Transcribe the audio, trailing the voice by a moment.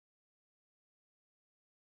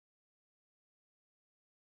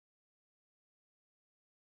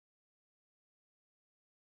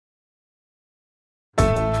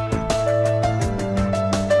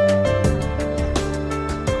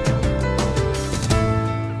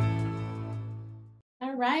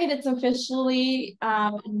right, it's officially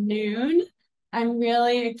noon. I'm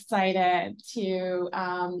really excited to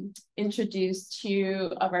introduce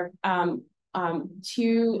two of our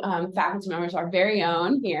faculty members, our very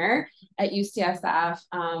own here at UCSF.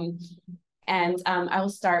 I will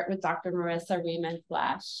start with Dr. Marissa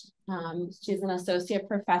Raymond-Flesch. She's an associate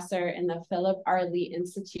professor in the Philip R. Lee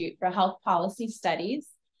Institute for Health Policy Studies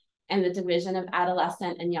and the Division of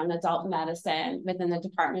Adolescent and Young Adult Medicine within the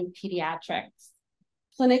Department of Pediatrics.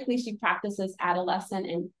 Clinically, she practices adolescent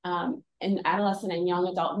and young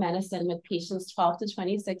adult medicine with patients 12 to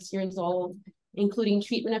 26 years old, including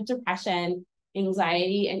treatment of depression,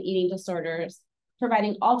 anxiety, and eating disorders,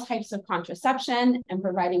 providing all types of contraception and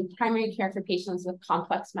providing primary care for patients with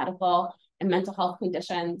complex medical and mental health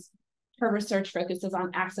conditions. Her research focuses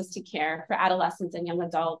on access to care for adolescents and young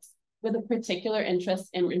adults, with a particular interest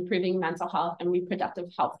in improving mental health and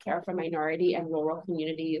reproductive health care for minority and rural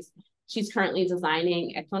communities. She's currently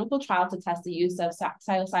designing a clinical trial to test the use of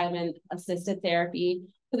Psychedelic-Assisted Therapy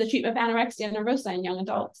for the treatment of anorexia and nervosa in young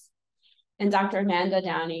adults. And Dr. Amanda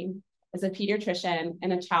Downey is a pediatrician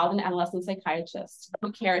and a child and adolescent psychiatrist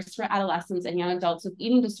who cares for adolescents and young adults with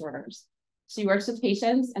eating disorders. She works with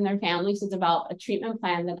patients and their families to develop a treatment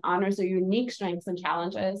plan that honors their unique strengths and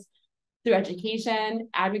challenges. Through education,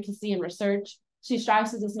 advocacy, and research, she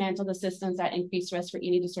strives to dismantle the systems that increase risk for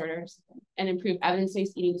eating disorders and improve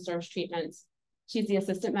evidence-based eating disorders treatments. She's the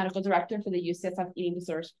assistant medical director for the UCSF Eating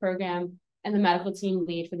Disorders Program and the medical team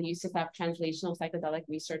lead for the UCSF Translational Psychedelic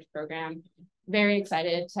Research Program. Very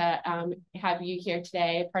excited to have you here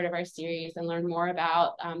today, part of our series, and learn more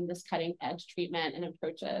about this cutting-edge treatment and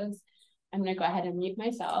approaches. I'm going to go ahead and mute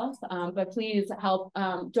myself, but please help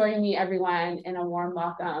join me, everyone, in a warm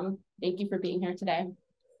welcome. Thank you for being here today.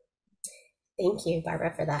 Thank you,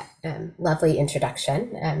 Barbara, for that lovely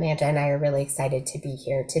introduction. Amanda and I are really excited to be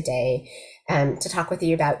here today to talk with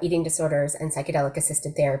you about eating disorders and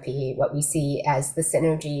psychedelic-assisted therapy, what we see as the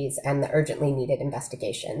synergies and the urgently needed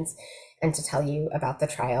investigations, and to tell you about the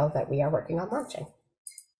trial that we are working on launching.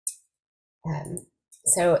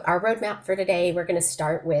 So our roadmap for today, we're going to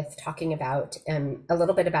start with talking about a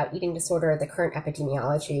little bit about eating disorder, the current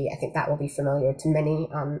epidemiology. I think that will be familiar to many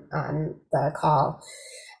on the call.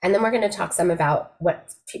 And then we're going to talk some about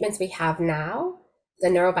what treatments we have now, the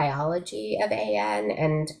neurobiology of AN,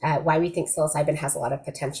 and why we think psilocybin has a lot of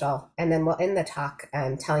potential. And then we'll end the talk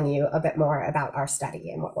telling you a bit more about our study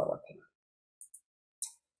and what we're working on.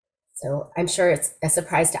 So I'm sure it's a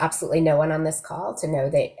surprise to absolutely no one on this call to know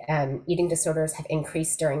that eating disorders have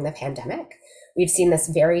increased during the pandemic. We've seen this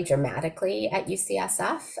very dramatically at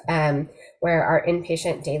UCSF, where our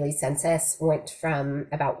inpatient daily census went from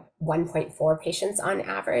about 1.4 patients on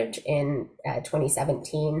average in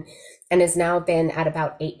 2017 and has now been at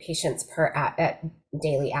about 8 patients per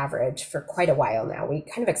daily average for quite a while now. We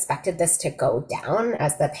kind of expected this to go down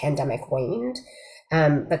as the pandemic waned.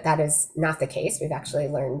 But that is not the case. We've actually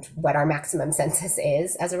learned what our maximum census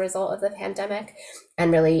is as a result of the pandemic.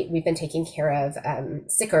 And really, we've been taking care of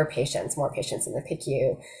sicker patients, more patients in the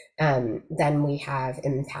PICU than we have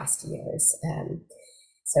in past years.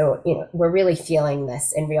 So, we're really feeling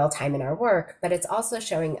this in real time in our work, but it's also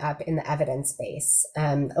showing up in the evidence base.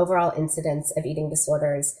 Overall incidence of eating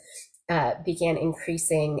disorders began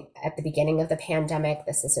increasing at the beginning of the pandemic.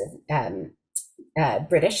 This is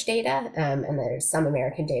British data, and there's some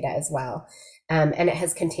American data as well. And it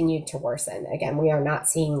has continued to worsen. Again, we are not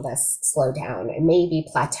seeing this slow down. It may be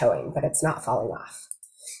plateauing, but it's not falling off.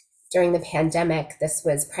 During the pandemic, this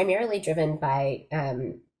was primarily driven by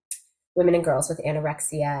women and girls with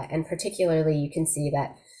anorexia, and particularly you can see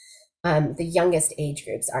that the youngest age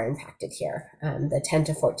groups are impacted here, the 10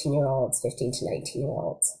 to 14-year-olds, 15 to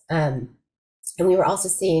 19-year-olds. And we were also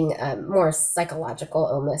seeing more psychological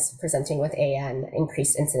illness presenting with AN,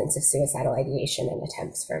 increased incidence of suicidal ideation and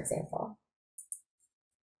attempts, for example.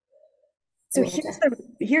 So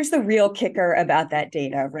here's the real kicker about that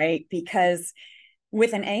data, right? Because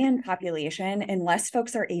with an AN population, unless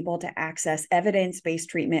folks are able to access evidence-based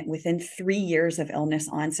treatment within 3 years of illness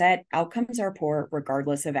onset, outcomes are poor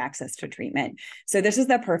regardless of access to treatment. So this is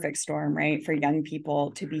the perfect storm, right, for young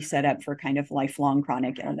people to be set up for kind of lifelong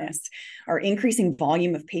chronic illness. Our increasing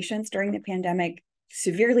volume of patients during the pandemic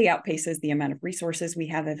severely outpaces the amount of resources we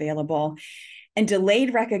have available. And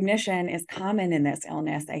delayed recognition is common in this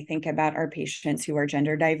illness. I think about our patients who are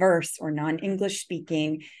gender diverse or non-English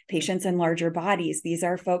speaking, patients in larger bodies. These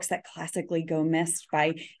are folks that classically go missed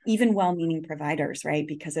by even well-meaning providers, right?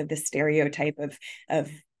 Because of the stereotype of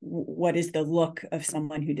what is the look of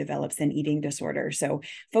someone who develops an eating disorder. So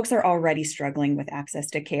folks are already struggling with access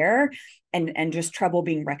to care and just trouble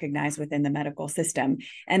being recognized within the medical system.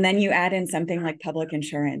 And then you add in something like public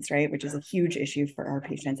insurance, right, which is a huge issue for our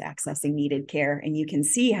patients accessing needed care. And you can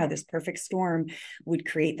see how this perfect storm would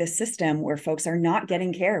create this system where folks are not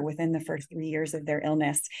getting care within the first 3 years of their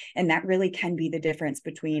illness. And that really can be the difference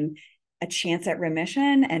between a chance at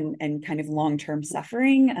remission and kind of long-term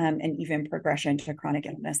suffering and even progression to chronic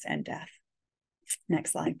illness and death.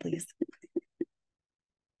 Next slide, please.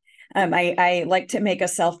 I like to make a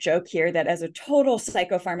self-joke here that as a total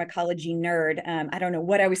psychopharmacology nerd, I don't know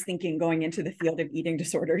what I was thinking going into the field of eating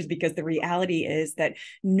disorders, because the reality is that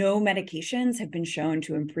no medications have been shown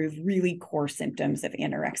to improve really core symptoms of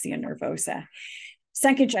anorexia nervosa.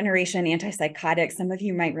 Second generation antipsychotics, some of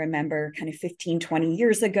you might remember kind of 15, 20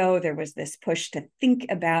 years ago, there was this push to think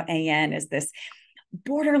about AN as this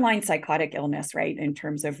borderline psychotic illness, right, in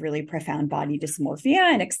terms of really profound body dysmorphia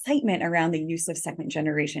and excitement around the use of second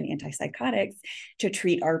generation antipsychotics to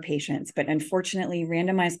treat our patients. But unfortunately,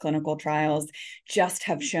 randomized clinical trials just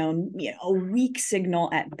have shown a weak signal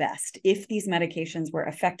at best. If these medications were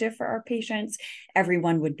effective for our patients,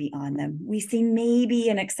 everyone would be on them. We see maybe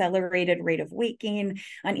an accelerated rate of weight gain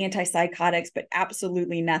on antipsychotics, but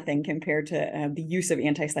absolutely nothing compared to the use of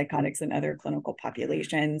antipsychotics in other clinical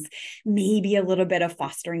populations. Maybe a little bit of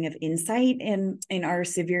fostering of insight in our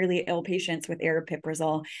severely ill patients with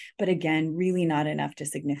aripiprazole, but again, really not enough to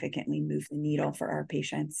significantly move the needle for our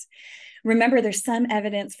patients. Remember, there's some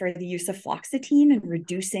evidence for the use of fluoxetine in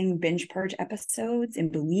reducing binge purge episodes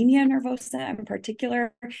in bulimia nervosa in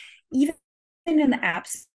particular, even in the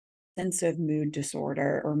absence of mood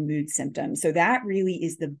disorder or mood symptoms. So that really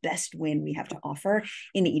is the best win we have to offer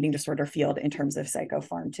in the eating disorder field in terms of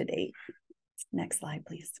psychopharm to date. Next slide,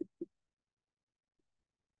 please.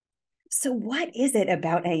 So what is it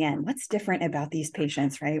about AN? What's different about these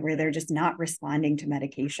patients, right, where they're just not responding to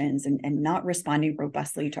medications and not responding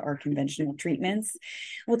robustly to our conventional treatments?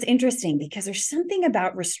 Well, it's interesting because there's something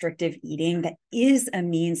about restrictive eating that is a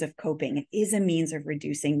means of coping. It is a means of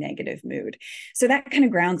reducing negative mood. So that kind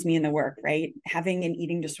of grounds me in the work, right? Having an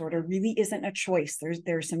eating disorder really isn't a choice.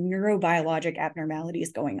 There's some neurobiologic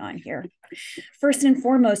abnormalities going on here. First and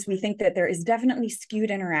foremost, we think that there is definitely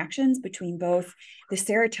skewed interactions between both the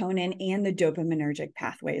serotonin and the dopaminergic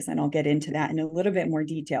pathways, and I'll get into that in a little bit more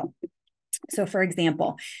detail. So for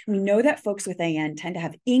example, we know that folks with AN tend to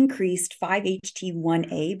have increased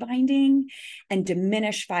 5-HT1A binding and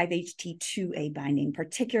diminished 5-HT2A binding,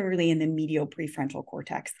 particularly in the medial prefrontal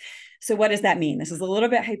cortex. So what does that mean? This is a little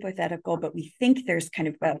bit hypothetical, but we think there's kind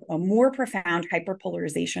of a more profound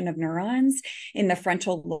hyperpolarization of neurons in the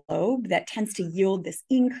frontal lobe that tends to yield this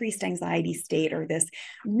increased anxiety state or this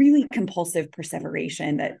really compulsive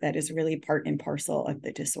perseveration that is really part and parcel of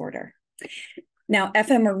the disorder. Now,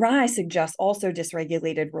 fMRI suggests also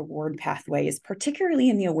dysregulated reward pathways, particularly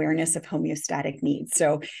in the awareness of homeostatic needs.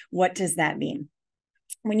 So what does that mean?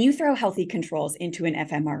 When you throw healthy controls into an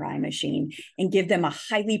fMRI machine and give them a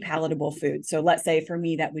highly palatable food, so let's say for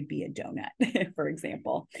me, that would be a donut, for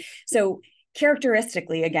example. So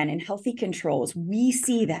characteristically, again, in healthy controls, we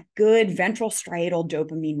see that good ventral striatal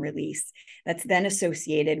dopamine release that's then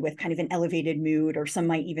associated with kind of an elevated mood, or some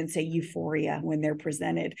might even say euphoria when they're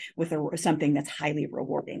presented with something that's highly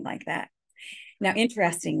rewarding like that. Now,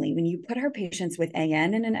 interestingly, when you put our patients with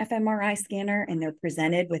AN in an fMRI scanner and they're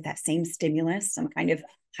presented with that same stimulus, some kind of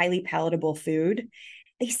highly palatable food,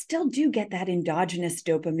 they still do get that endogenous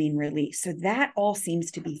dopamine release. So that all seems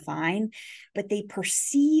to be fine, but they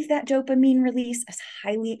perceive that dopamine release as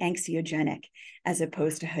highly anxiogenic as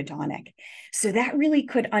opposed to hedonic. So that really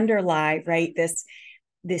could underlie, right, this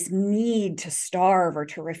need to starve or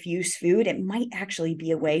to refuse food. It might actually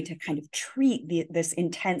be a way to kind of treat this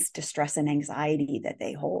intense distress and anxiety that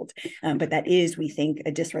they hold. But that is, we think,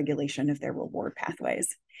 a dysregulation of their reward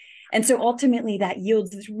pathways. And so ultimately that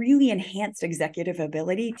yields this really enhanced executive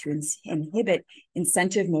ability to inhibit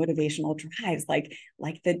incentive motivational drives like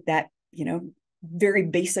that, very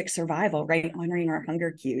basic survival, right? Honoring our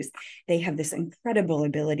hunger cues. They have this incredible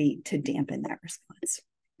ability to dampen that response.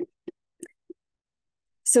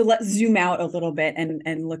 So let's zoom out a little bit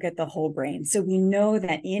and look at the whole brain. So we know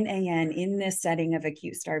that in AN, in this setting of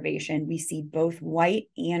acute starvation, we see both white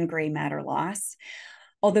and gray matter loss.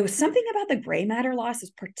 Although something about the gray matter loss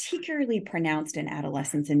is particularly pronounced in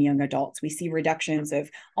adolescents and young adults. We see reductions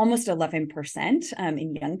of almost 11%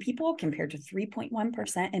 in young people compared to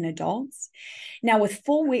 3.1% in adults. Now, with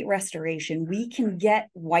full weight restoration, we can get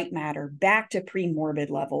white matter back to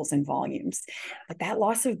pre-morbid levels and volumes, but that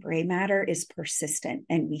loss of gray matter is persistent,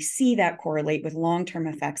 and we see that correlate with long-term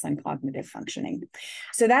effects on cognitive functioning.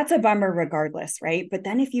 So that's a bummer regardless, right? But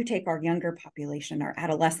then if you take our younger population, our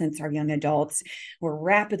adolescents, our young adults,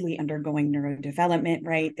 we're rapidly undergoing neurodevelopment,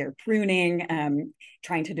 right? They're pruning,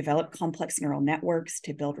 trying to develop complex neural networks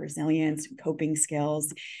to build resilience and coping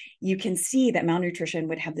skills. You can see that malnutrition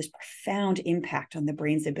would have this profound impact on the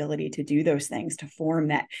brain's ability to do those things, to form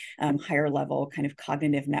that higher level kind of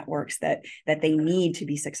cognitive networks that they need to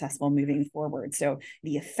be successful moving forward. So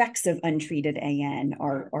the effects of untreated AN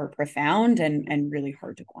are profound and really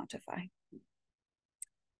hard to quantify.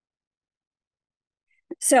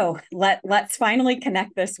 So let's finally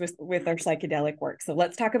connect this with our psychedelic work. So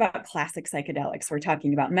let's talk about classic psychedelics. We're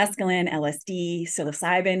talking about mescaline, LSD,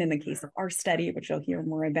 psilocybin in the case of our study, which you'll hear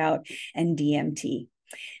more about, and DMT.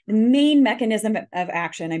 The main mechanism of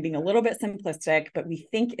action, I'm being a little bit simplistic, but we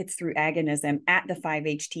think it's through agonism at the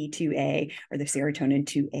 5-HT2A or the serotonin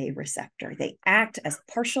 2A receptor. They act as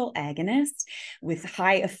partial agonists with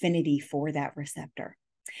high affinity for that receptor.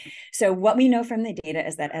 So what we know from the data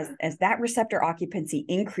is that as that receptor occupancy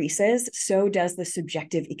increases, so does the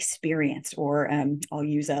subjective experience, or I'll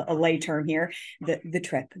use a lay term here, the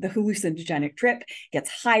trip, the hallucinogenic trip gets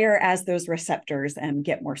higher as those receptors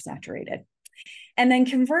get more saturated. And then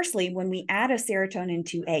conversely, when we add a serotonin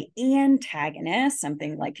 2A antagonist,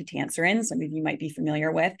 something like ketanserin, some of you might be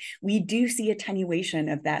familiar with, we do see attenuation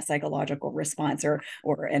of that psychological response,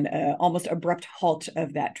 or an almost abrupt halt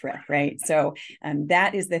of that trip, right? So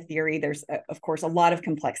that is the theory. There's, of course, a lot of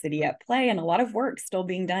complexity at play and a lot of work still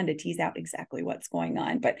being done to tease out exactly what's going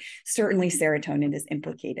on, but certainly serotonin is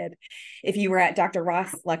implicated. If you were at Dr.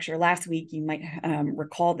 Roth's lecture last week, you might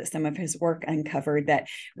recall that some of his work uncovered that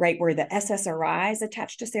right where the SSRIs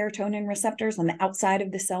attached to serotonin receptors on the outside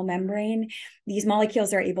of the cell membrane, these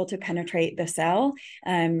molecules are able to penetrate the cell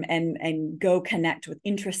and go connect with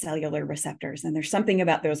intracellular receptors. And there's something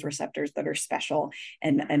about those receptors that are special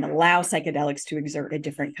and allow psychedelics to exert a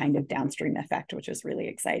different kind of downstream effect, which is really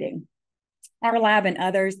exciting. Our lab and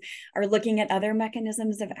others are looking at other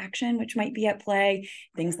mechanisms of action which might be at play,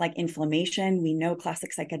 things like inflammation. We know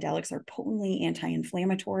classic psychedelics are potently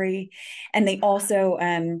anti-inflammatory, and they also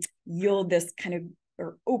yield this kind of,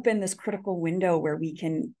 or open this critical window where we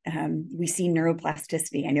can, we see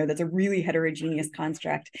neuroplasticity. I know that's a really heterogeneous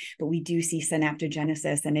construct, but we do see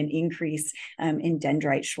synaptogenesis and an increase in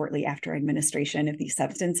dendrites shortly after administration of these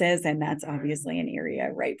substances, and that's obviously an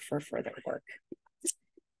area ripe for further work.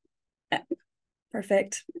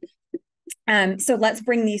 Perfect. So let's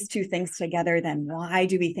bring these two things together then. Why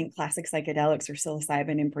do we think classic psychedelics, or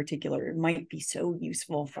psilocybin in particular, might be so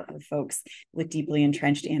useful for our folks with deeply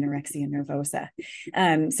entrenched anorexia nervosa?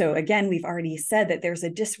 So again, we've already said that there's a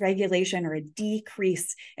dysregulation or a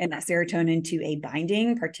decrease in that serotonin 2A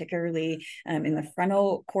binding, particularly in the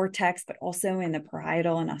frontal cortex, but also in the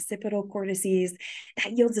parietal and occipital cortices.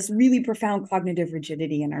 That yields this really profound cognitive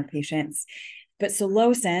rigidity in our patients. But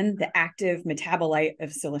psilocin, the active metabolite of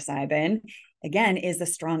psilocybin, again, is a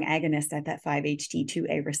strong agonist at that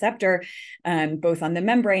 5-HT2A receptor, both on the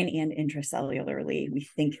membrane and intracellularly. We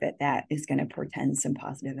think that that is going to portend some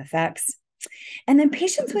positive effects. And then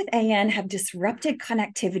patients with AN have disrupted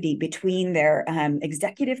connectivity between their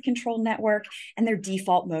executive control network and their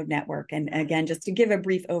default mode network. And again, just to give a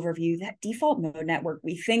brief overview, that default mode network,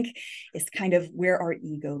 we think, is kind of where our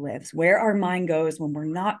ego lives, where our mind goes when we're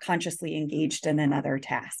not consciously engaged in another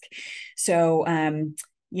task. So,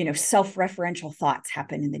 you know, self-referential thoughts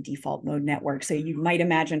happen in the default mode network. So you might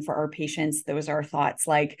imagine for our patients, those are thoughts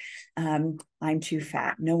like, I'm too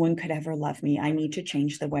fat. No one could ever love me. I need to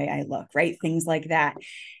change the way I look, right? Things like that.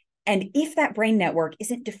 And if that brain network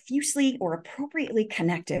isn't diffusely or appropriately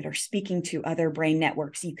connected or speaking to other brain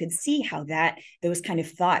networks, you could see how those kind of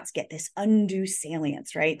thoughts get this undue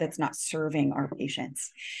salience, right? That's not serving our patients.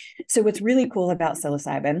 So what's really cool about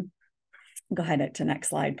psilocybin, go ahead to next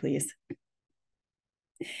slide, please,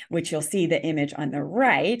 which you'll see the image on the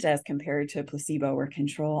right as compared to placebo or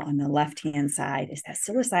control on the left-hand side, is that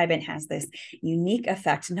psilocybin has this unique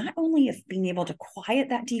effect, not only of being able to quiet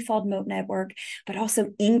that default mode network, but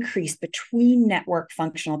also increase between network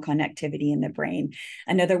functional connectivity in the brain.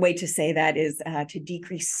 Another way to say that is to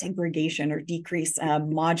decrease segregation or decrease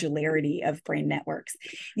modularity of brain networks.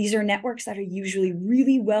 These are networks that are usually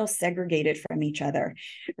really well segregated from each other,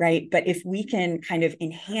 right? But if we can kind of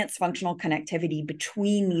enhance functional connectivity between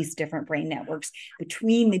between these different brain networks,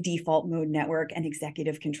 between the default mode network and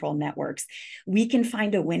executive control networks, we can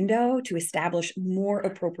find a window to establish more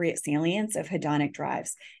appropriate salience of hedonic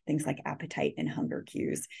drives, things like appetite and hunger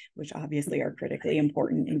cues, which obviously are critically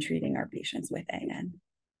important in treating our patients with AN.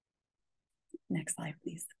 Next slide,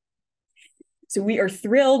 please. So we are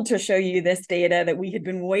thrilled to show you this data that we had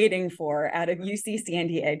been waiting for out of UC San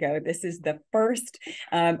Diego. This is the first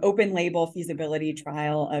open label feasibility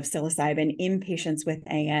trial of psilocybin in patients with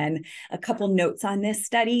AN. A couple notes on this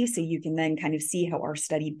study, so you can then kind of see how our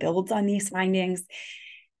study builds on these findings.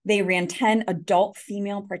 They ran 10 adult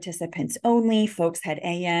female participants only. Folks had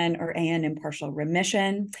AN or AN in partial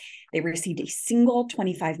remission. They received a single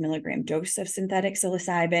 25 milligram dose of synthetic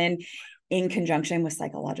psilocybin in conjunction with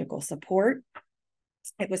psychological support.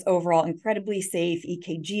 It was overall incredibly safe.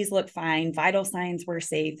 EKGs looked fine. Vital signs were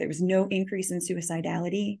safe. There was no increase in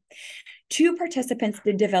suicidality. 2 participants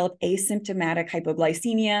did develop asymptomatic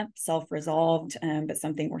hypoglycemia, self-resolved, but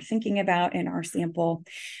something we're thinking about in our sample.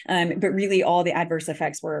 But really all the adverse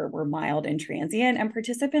effects were mild and transient, and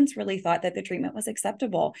participants really thought that the treatment was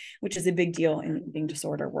acceptable, which is a big deal in the eating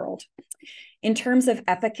disorder world. In terms of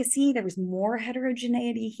efficacy, there was more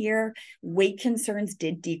heterogeneity here. Weight concerns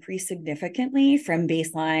did decrease significantly from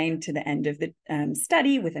baseline to the end of the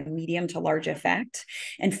study with a medium to large effect.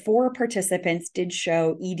 And 4 participants did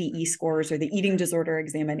show EDE scores, or the eating disorder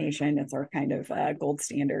examination. It's our kind of gold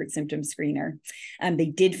standard symptom screener. They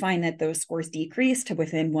did find that those scores decreased to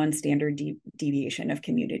within 1 standard deviation of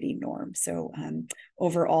community norm. So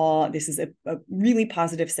overall, this is a really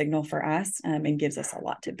positive signal for us and gives us a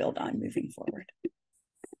lot to build on moving forward.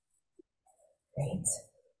 Great.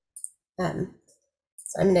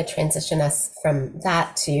 So I'm going to transition us from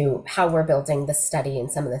that to how we're building the study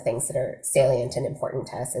and some of the things that are salient and important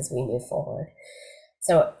to us as we move forward.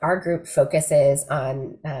 So our group focuses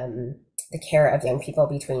on the care of young people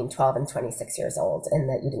between 12 and 26 years old in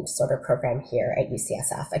the eating disorder program here at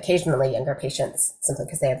UCSF, occasionally younger patients simply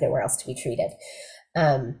because they have nowhere else to be treated.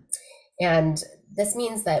 And this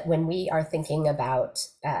means that when we are thinking about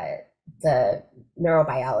the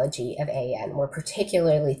neurobiology of AN, we're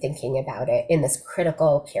particularly thinking about it in this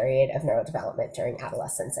critical period of neurodevelopment during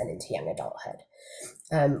adolescence and into young adulthood.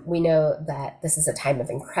 We know that this is a time of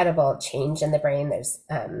incredible change in the brain. There's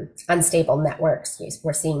unstable networks.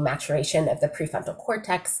 We're seeing maturation of the prefrontal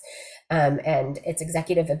cortex, and its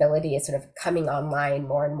executive ability is sort of coming online,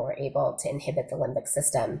 more and more able to inhibit the limbic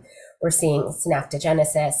system. We're seeing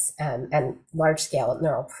synaptogenesis and large-scale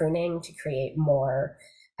neural pruning to create more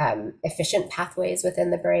efficient pathways within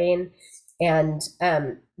the brain. And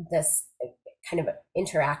this kind of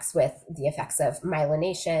interacts with the effects of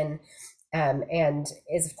myelination and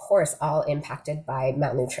is, of course, all impacted by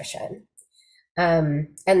malnutrition. And,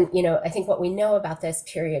 you know, I think what we know about this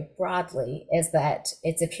period broadly is that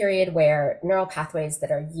it's a period where neural pathways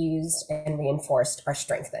that are used and reinforced are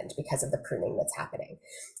strengthened because of the pruning that's happening.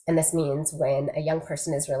 And this means when a young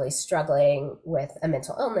person is really struggling with a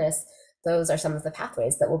mental illness, those are some of the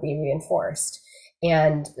pathways that will be reinforced.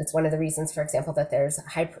 And it's one of the reasons, for example, that there's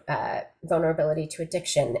high vulnerability to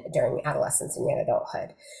addiction during adolescence and young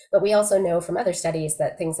adulthood. But we also know from other studies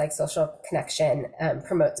that things like social connection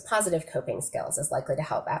promotes positive coping skills, is likely to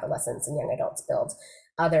help adolescents and young adults build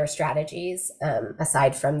other strategies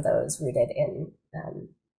aside from those rooted in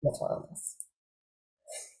mental illness.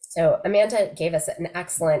 So Amanda gave us an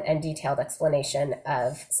excellent and detailed explanation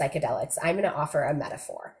of psychedelics. I'm going to offer a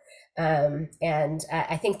metaphor. And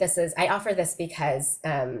I think I offer this because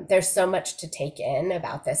there's so much to take in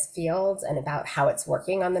about this field and about how it's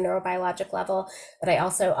working on the neurobiologic level, but I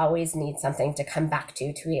also always need something to come back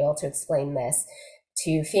to be able to explain this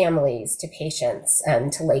to families, to patients,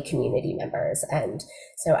 to lay community members. And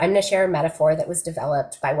so I'm going to share a metaphor that was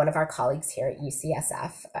developed by one of our colleagues here at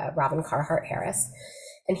UCSF, Robin Carhart-Harris.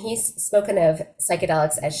 And he's spoken of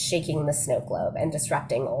psychedelics as shaking the snow globe and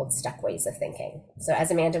disrupting old stuck ways of thinking. So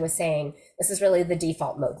as Amanda was saying, this is really the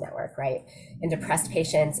default mode network, right? In depressed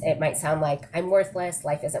patients, it might sound like I'm worthless,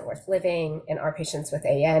 life isn't worth living. In our patients with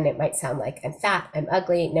AN, it might sound like I'm fat, I'm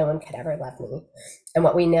ugly, no one could ever love me. And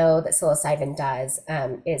what we know that psilocybin does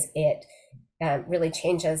is it really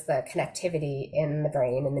changes the connectivity in the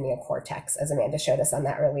brain, in the neocortex, as Amanda showed us on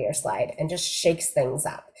that earlier slide, and just shakes things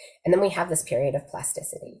up. And then we have this period of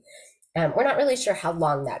plasticity. We're not really sure how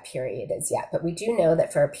long that period is yet, but we do know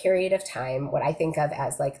that for a period of time, what I think of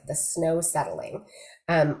as like the snow settling,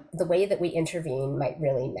 the way that we intervene might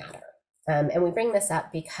really matter. And we bring this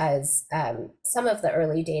up because some of the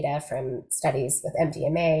early data from studies with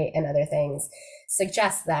MDMA and other things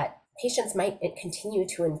suggest that patients might continue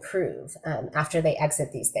to improve after they exit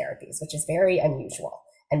these therapies, which is very unusual.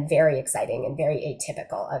 and very exciting and very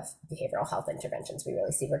atypical of behavioral health interventions. We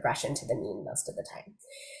really see regression to the mean most of the time.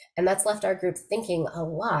 And that's left our group thinking a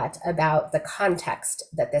lot about the context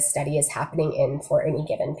that this study is happening in for any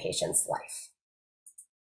given patient's life.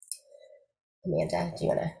 Amanda, do you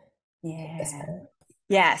want to take this part?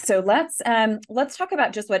 Yeah, so let's talk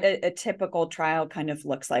about just what a typical trial kind of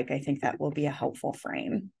looks like. I think that will be a helpful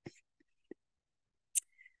frame.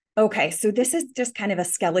 Okay, so this is just kind of a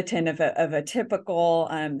skeleton of a typical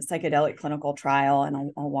psychedelic clinical trial, and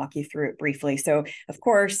I'll walk you through it briefly. So, of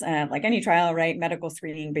course, like any trial, right, medical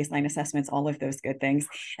screening, baseline assessments, all of those good things.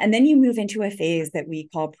 And then you move into a phase that we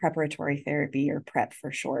call preparatory therapy, or PrEP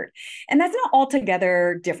for short. And that's not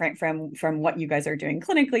altogether different from what you guys are doing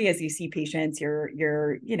clinically. As you see patients,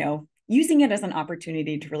 you're using it as an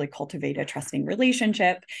opportunity to really cultivate a trusting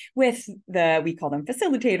relationship with we call them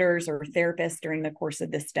facilitators or therapists during the course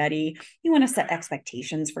of the study. You want to set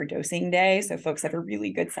expectations for dosing day, so folks have a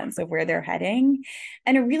really good sense of where they're heading.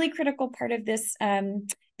 And a really critical part of this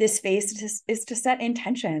phase is to set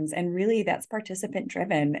intentions, and really that's participant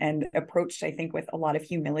driven and approached, I think, with a lot of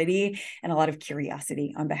humility and a lot of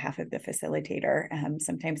curiosity on behalf of the facilitator.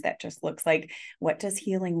 Sometimes that just looks like, what does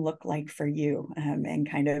healing look like for you? And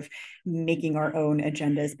kind of making our own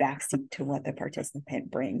agendas backseat to what the participant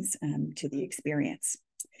brings to the experience.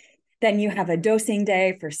 Then you have a dosing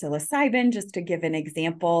day for psilocybin, just to give an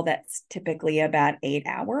example. That's typically about 8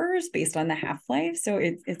 hours based on the half-life. So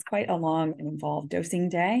it's quite a long and involved dosing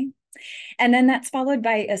day. And then that's followed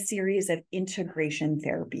by a series of integration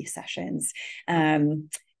therapy sessions.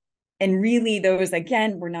 And really those,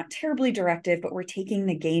 again, were not terribly directive, but we're taking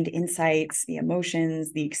the gained insights, the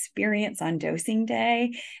emotions, the experience on dosing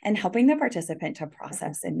day, and helping the participant to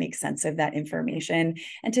process and make sense of that information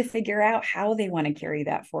and to figure out how they want to carry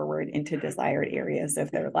that forward into desired areas of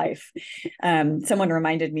their life. Someone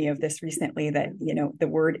reminded me of this recently, that, the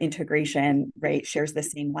word integration, right, shares the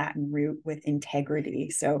same Latin root with integrity.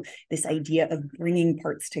 So this idea of bringing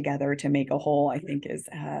parts together to make a whole, I think, is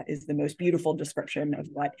the most beautiful description of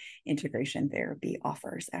what integration therapy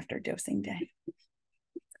offers after dosing day.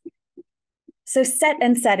 So set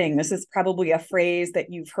and setting, this is probably a phrase that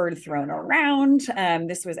you've heard thrown around.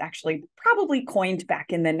 This was actually probably coined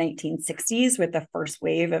back in the 1960s with the first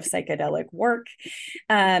wave of psychedelic work.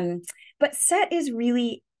 But set is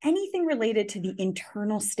really anything related to the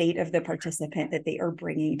internal state of the participant that they are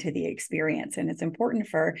bringing to the experience. And it's important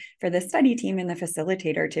for the study team and the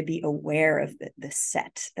facilitator to be aware of the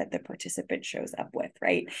set that the participant shows up with,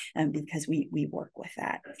 right? Because we work with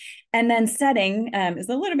that. And then setting is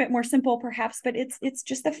a little bit more simple perhaps, but it's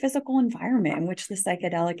just the physical environment in which the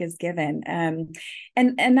psychedelic is given.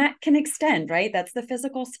 And that can extend, right? That's the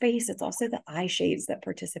physical space. It's also the eye shades that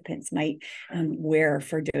participants might wear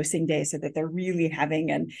for dosing day, so that they're really having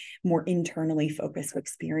an more internally focused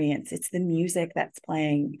experience. It's the music that's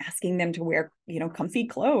playing, asking them to wear, comfy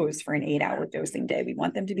clothes for an 8-hour dosing day. We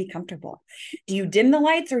want them to be comfortable. Do you dim the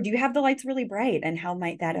lights, or do you have the lights really bright? And how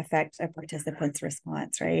might that affect a participant's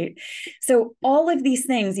response, right? So all of these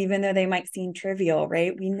things, even though they might seem trivial,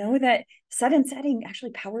 right? We know that set and setting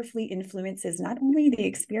actually powerfully influences not only the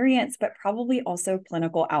experience, but probably also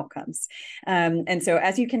clinical outcomes. And so,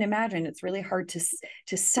 as you can imagine, it's really hard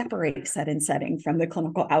to separate set and setting from the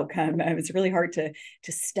clinical outcome. It's really hard to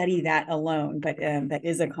study that alone, but that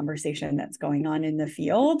is a conversation that's going on in the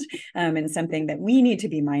field, and something that we need to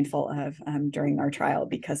be mindful of during our trial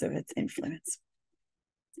because of its influence.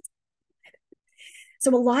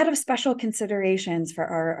 So a lot of special considerations for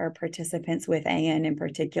our participants with AN in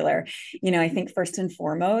particular. I think first and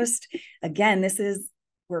foremost, again,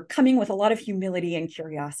 we're coming with a lot of humility and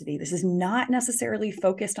curiosity. This is not necessarily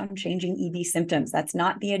focused on changing ED symptoms. That's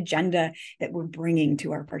not the agenda that we're bringing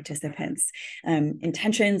to our participants.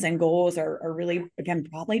 Intentions and goals are really, again,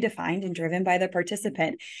 broadly defined and driven by the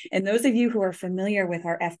participant. And those of you who are familiar with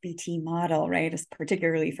our FBT model, right,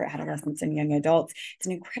 particularly for adolescents and young adults, it's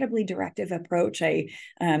an incredibly directive approach. I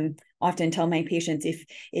often tell my patients,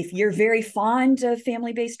 if you're very fond of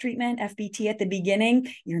family-based treatment, FBT at the beginning,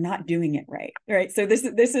 you're not doing it right? So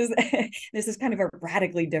this is kind of a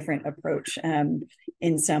radically different approach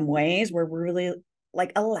in some ways, where we're really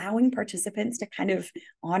like allowing participants to kind of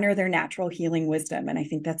honor their natural healing wisdom. And I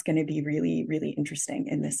think that's going to be really, really interesting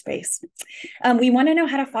in this space. We want to know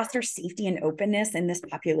how to foster safety and openness in this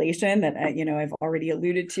population that, I've already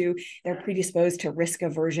alluded to. They're predisposed to risk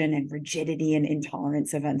aversion and rigidity and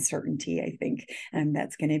intolerance of uncertainty. I think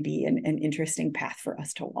that's going to be an interesting path for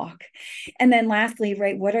us to walk. And then lastly,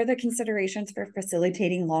 right, what are the considerations for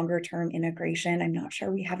facilitating longer term integration? I'm not sure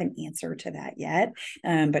we have an answer to that yet,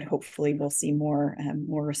 but hopefully we'll see more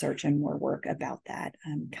research and more work about that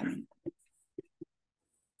coming.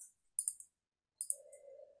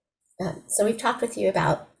 So we've talked with you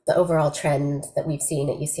about the overall trend that we've seen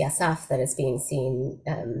at UCSF that is being seen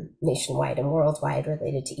nationwide and worldwide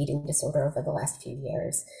related to eating disorder over the last few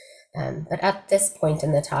years. But at this point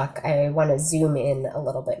in the talk, I want to zoom in a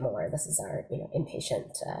little bit more. This is our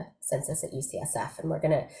inpatient census at UCSF, and we're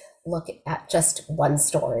going to look at just one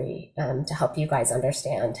story to help you guys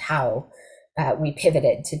understand how we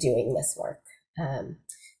pivoted to doing this work.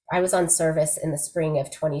 I was on service in the spring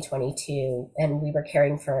of 2022, and we were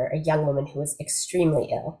caring for a young woman who was extremely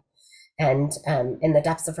ill. And in the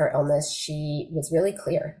depths of her illness, she was really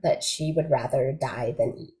clear that she would rather die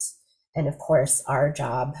than eat. And of course, our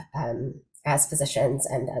job as physicians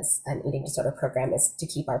and as an eating disorder program is to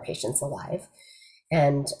keep our patients alive.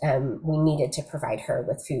 And we needed to provide her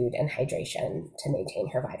with food and hydration to maintain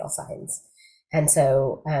her vital signs. And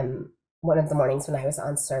so one of the mornings when I was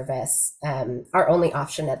on service, our only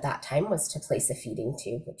option at that time was to place a feeding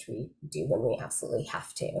tube, which we do when we absolutely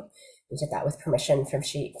have to. We did that with permission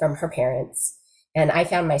from her parents. And I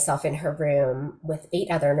found myself in her room with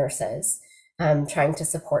 8 other nurses trying to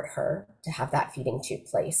support her to have that feeding tube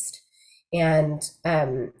placed. And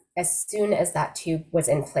as soon as that tube was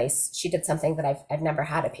in place, she did something that I've never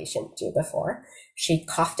had a patient do before. She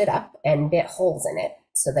coughed it up and bit holes in it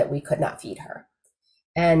so that we could not feed her.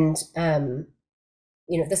 And,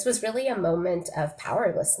 this was really a moment of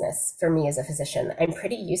powerlessness for me as a physician. I'm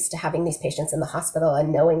pretty used to having these patients in the hospital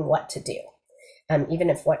and knowing what to do, even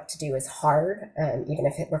if what to do is hard, even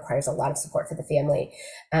if it requires a lot of support for the family.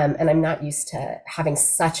 And I'm not used to having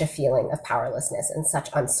such a feeling of powerlessness and such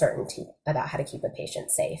uncertainty about how to keep a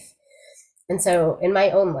patient safe. And so in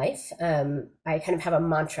my own life, I kind of have a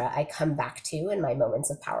mantra I come back to in my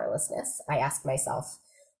moments of powerlessness. I ask myself,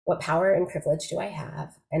 what power and privilege do I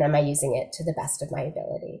have? And am I using it to the best of my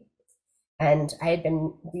ability? And I had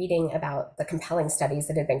been reading about the compelling studies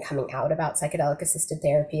that had been coming out about psychedelic-assisted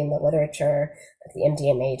therapy in the literature, like the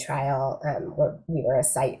MDMA trial, where we were a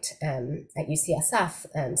site at UCSF,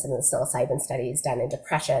 some of the psilocybin studies done in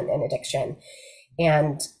depression and addiction.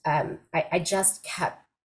 And I just kept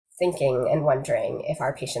thinking and wondering if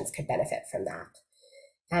our patients could benefit from that.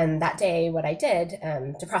 And that day, what I did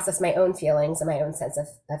to process my own feelings and my own sense of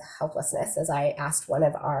helplessness is I asked one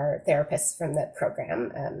of our therapists from the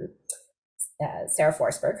program, Sarah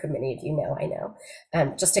Forsberg, who many of you know, I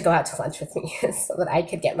know, just to go out to lunch with me so that I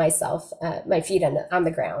could get myself, my feet on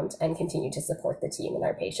the ground and continue to support the team and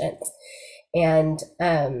our patients. And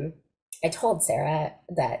I told Sarah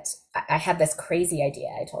that I had this crazy idea.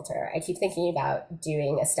 I told her, I keep thinking about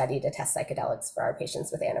doing a study to test psychedelics for our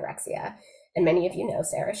patients with anorexia. And many of you know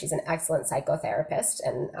Sarah, she's an excellent psychotherapist,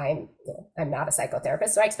 and I'm not a psychotherapist.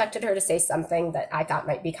 So I expected her to say something that I thought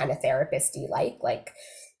might be kind of therapist-y, like,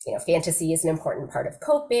 fantasy is an important part of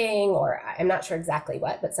coping, or I'm not sure exactly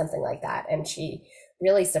what, but something like that. And she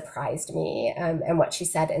really surprised me. And what she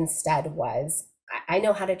said instead was, I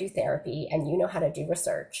know how to do therapy and you know how to do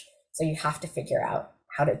research. So you have to figure out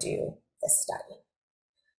how to do this study.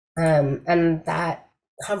 And that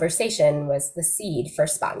conversation was the seed for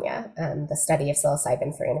Spania, the study of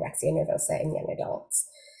psilocybin for anorexia nervosa in young adults.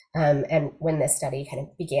 And when this study kind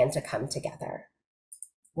of began to come together,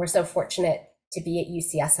 we're so fortunate to be at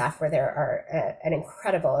UCSF, where there are an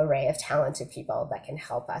incredible array of talented people that can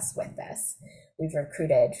help us with this. We've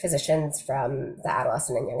recruited physicians from the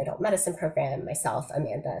Adolescent and Young Adult Medicine program, myself,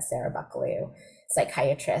 Amanda, Sarah Buckaloo,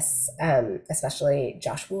 psychiatrists, especially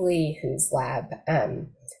Josh Woolley, whose lab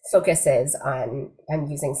focuses on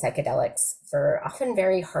using psychedelics for often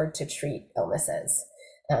very hard to treat illnesses.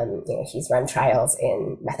 He's run trials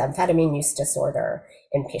in methamphetamine use disorder,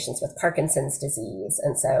 in patients with Parkinson's disease.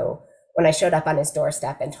 And so when I showed up on his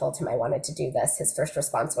doorstep and told him I wanted to do this, his first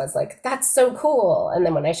response was like, that's so cool. And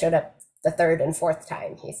then when I showed up the 3rd and 4th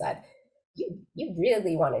time, he said, you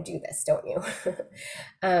really want to do this, don't you?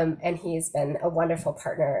 And he's been a wonderful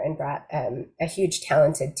partner and brought a huge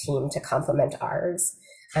talented team to complement ours.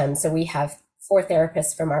 So we have 4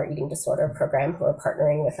 therapists from our eating disorder program who are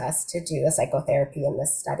partnering with us to do the psychotherapy in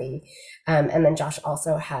this study. And then Josh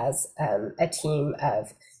also has a team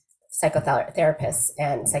of psychotherapists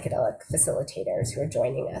and psychedelic facilitators who are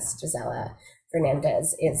joining us. Gisela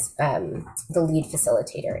Fernandez is the lead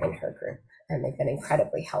facilitator in her group, and they've been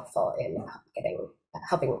incredibly helpful in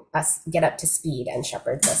helping us get up to speed and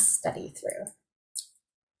shepherd this study through.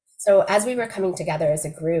 So as we were coming together as a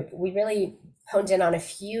group, we really honed in on a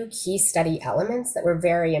few key study elements that were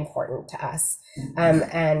very important to us,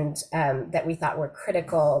 and that we thought were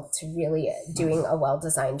critical to really doing a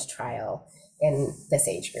well-designed trial in this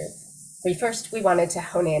age group. We wanted to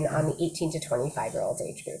hone in on the 18 to 25-year-old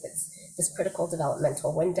age group. It's this critical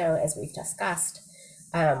developmental window, as we've discussed.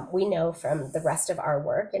 We know from the rest of our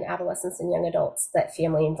work in adolescents and young adults that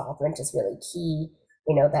family involvement is really key.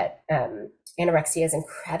 We know that anorexia is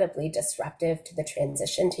incredibly disruptive to the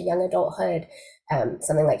transition to young adulthood.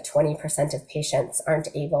 Something like 20% of patients aren't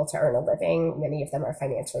able to earn a living. Many of them are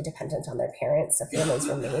financially dependent on their parents, so families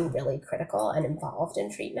remain really critical and involved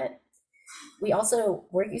in treatment. We're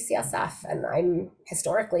UCSF, and I'm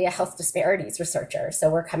historically a health disparities researcher, so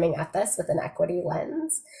we're coming at this with an equity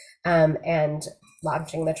lens, and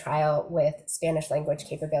launching the trial with Spanish language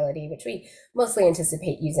capability, which we mostly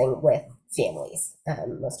anticipate using with families.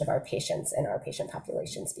 Most of our patients in our patient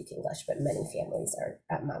population speak English, but many families are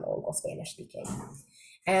monolingual Spanish speaking.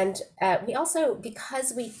 And we also,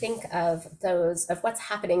 because we think of what's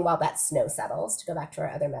happening while that snow settles, to go back to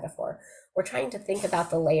our other metaphor, we're trying to think about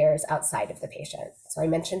the layers outside of the patient. So I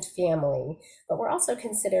mentioned family, but we're also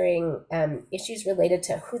considering issues related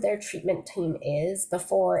to who their treatment team is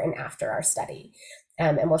before and after our study.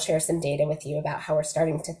 And we'll share some data with you about how we're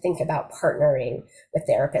starting to think about partnering with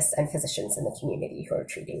therapists and physicians in the community who are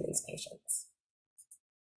treating these patients.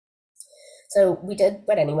 So we did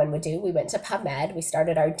what anyone would do. We went to PubMed. We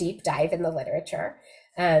started our deep dive in the literature.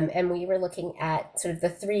 And we were looking at sort of the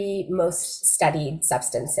 3 most studied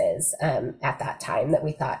substances at that time that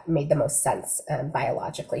we thought made the most sense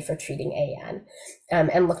biologically for treating AN,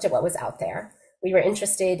 and looked at what was out there. We were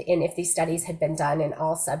interested in if these studies had been done in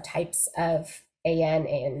all subtypes of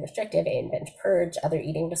AN restrictive, AN binge purge, other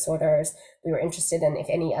eating disorders. We were interested in if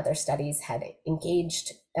any other studies had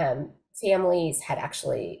engaged families, had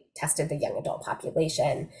actually tested the young adult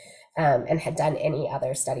population, and had done any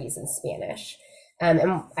other studies in Spanish.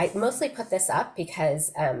 And I mostly put this up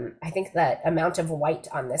because I think the amount of white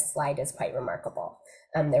on this slide is quite remarkable.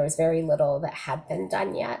 There was very little that had been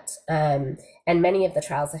done yet. And many of the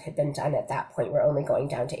trials that had been done at that point were only going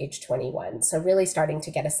down to age 21. So really starting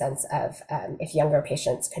to get a sense of if younger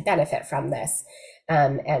patients could benefit from this,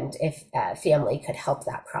 and if family could help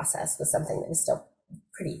that process was something that was still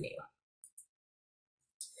pretty new.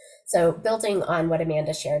 So building on what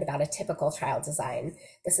Amanda shared about a typical trial design,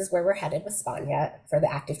 this is where we're headed with Spania for the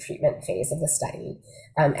active treatment phase of the study.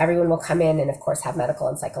 Everyone will come in and of course have medical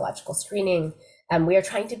and psychological screening. We are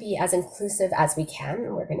trying to be as inclusive as we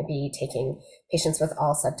can. We're going to be taking patients with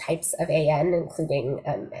all subtypes of AN, including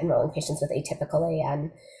enrolling patients with atypical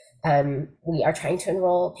AN. We are trying to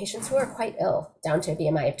enroll patients who are quite ill, down to a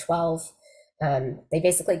BMI of 12. They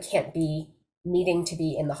basically can't be needing to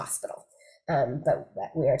be in the hospital. But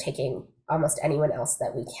we are taking almost anyone else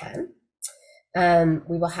that we can.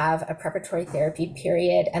 We will have a preparatory therapy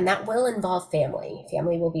period, and that will involve family.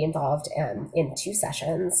 Family will be involved in 2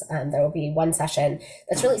 sessions. There will be 1 session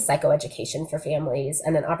that's really psychoeducation for families,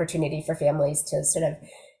 and an opportunity for families to sort of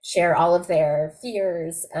share all of their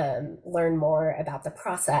fears, learn more about the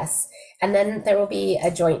process. And then there will be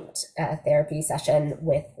a joint therapy session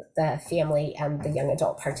with the family and the young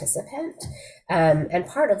adult participant. And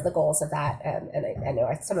part of the goals of that, and I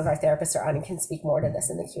know some of our therapists are on and can speak more to this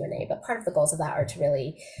in the Q&A, but part of the goals of that are to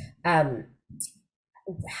really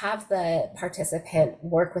have the participant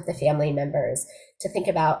work with the family members to think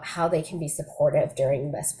about how they can be supportive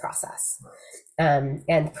during this process.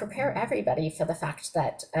 And prepare everybody for the fact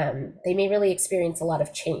that they may really experience a lot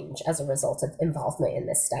of change as a result of involvement in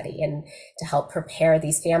this study, and to help prepare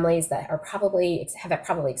these families that have probably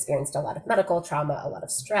experienced a lot of medical trauma, a lot of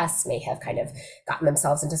stress, may have kind of gotten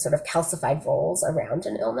themselves into sort of calcified roles around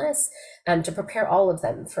an illness, to prepare all of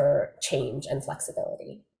them for change and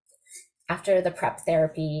flexibility. After the prep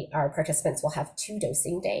therapy, our participants will have 2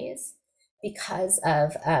 dosing days. Because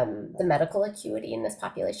of the medical acuity in this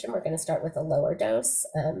population, we're going to start with a lower dose,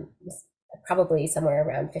 probably somewhere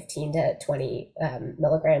around 15 to 20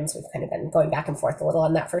 milligrams. We've kind of been going back and forth a little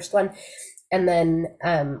on that first one. And then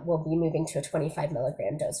we'll be moving to a 25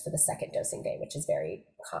 milligram dose for the second dosing day, which is the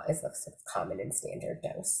sort of common and standard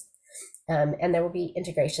dose. And there will be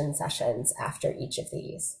integration sessions after each of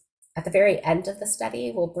these. At the very end of the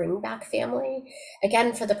study, we'll bring back family,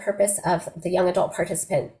 again, for the purpose of the young adult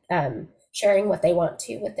participant sharing what they want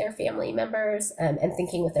to with their family members, and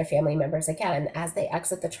thinking with their family members again, as they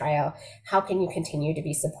exit the trial, how can you continue to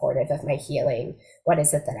be supportive of my healing? What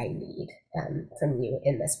is it that I need from you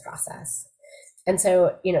in this process? And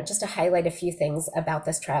so, just to highlight a few things about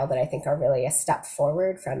this trial that I think are really a step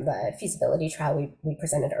forward from the feasibility trial we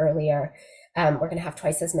presented earlier. We're going to have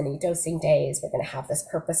twice as many dosing days. We're going to have this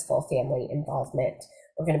purposeful family involvement.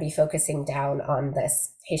 We're going to be focusing down on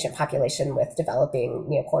this patient population with developing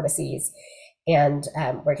neocortices, and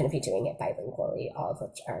we're going to be doing it bilingually, all of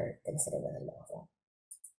which are things that are really novel.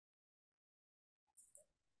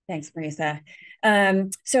 Thanks, Marissa.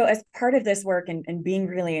 So as part of this work and being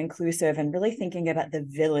really inclusive and really thinking about the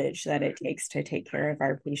village that it takes to take care of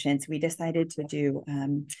our patients, we decided to do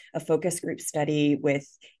a focus group study with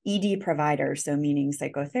ED providers, so meaning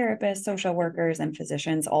psychotherapists, social workers, and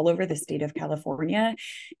physicians all over the state of California,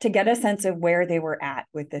 to get a sense of where they were at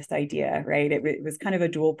with this idea, right? It was kind of a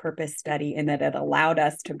dual purpose study in that it allowed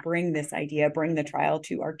us to bring this idea, bring the trial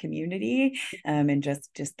to our community, and just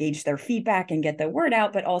gauge their feedback and get the word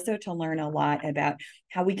out, but also to learn a lot about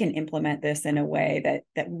how we can implement this in a way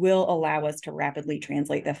that will allow us to rapidly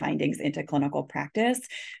translate the findings into clinical practice,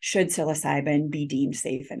 should psilocybin be deemed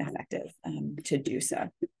safe and effective to do so.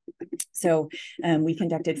 So we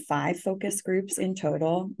conducted 5 focus groups in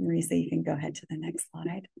total. Marissa, you can go ahead to the next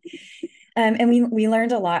slide. And we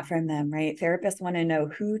learned a lot from them, right? Therapists want to know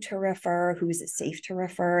who to refer, who's safe to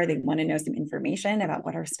refer. They want to know some information about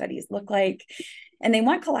what our studies look like. And they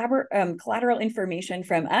want collateral information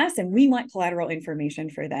from us, and we want collateral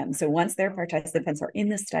information for them. So once their participants are in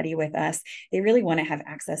the study with us, they really want to have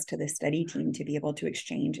access to the study team to be able to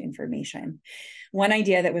exchange information. One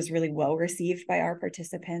idea that was really well received by our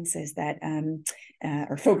participants is that,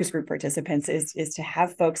 or focus group participants, is to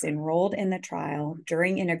have folks enrolled in the trial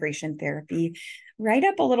during integration therapy write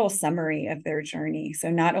up a little summary of their journey.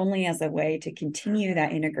 So not only as a way to continue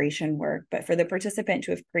that integration work, but for the participant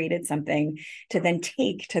to have created something to then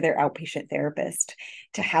take to their outpatient therapist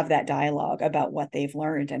to have that dialogue about what they've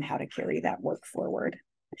learned and how to carry that work forward.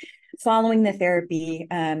 Following the therapy,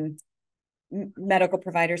 medical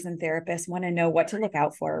providers and therapists want to know what to look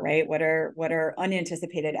out for, right? What are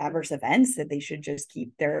unanticipated adverse events that they should just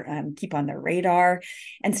keep on their radar,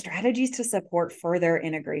 and strategies to support further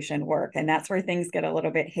integration work. And that's where things get a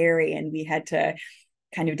little bit hairy, and we had to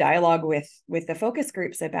kind of dialogue with the focus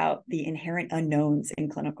groups about the inherent unknowns in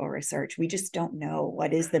clinical research. We just don't know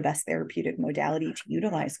what is the best therapeutic modality to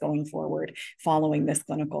utilize going forward following this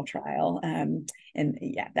clinical trial. And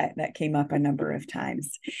yeah, that came up a number of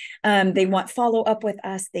times. They want follow-up with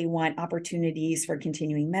us. They want opportunities for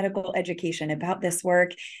continuing medical education about this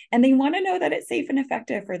work. And they want to know that it's safe and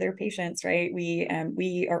effective for their patients, right?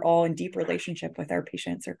 We are all in deep relationship with our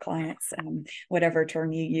patients or clients, whatever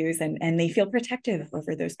term you use, and they feel protective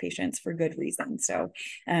over those patients for good reason. So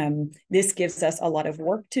this gives us a lot of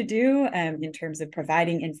work to do in terms of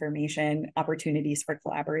providing information, opportunities for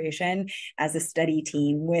collaboration as a study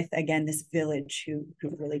team with, again, this village who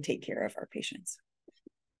really take care of our patients.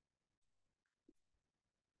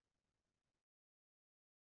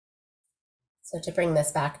 So to bring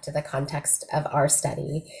this back to the context of our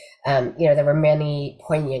study, there were many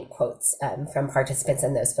poignant quotes from participants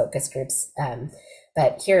in those focus groups.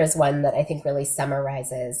 But here is one that I think really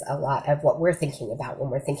summarizes a lot of what we're thinking about when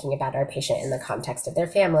we're thinking about our patient in the context of their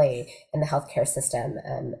family and the healthcare system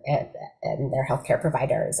and their healthcare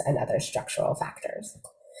providers and other structural factors.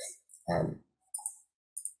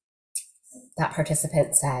 That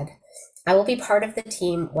participant said, "I will be part of the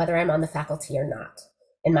team whether I'm on the faculty or not.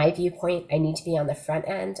 In my viewpoint, I need to be on the front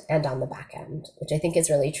end and on the back end," which I think is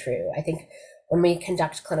really true. I think when we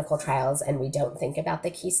conduct clinical trials and we don't think about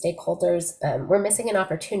the key stakeholders, we're missing an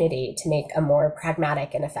opportunity to make a more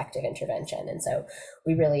pragmatic and effective intervention. And so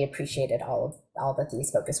we really appreciated all that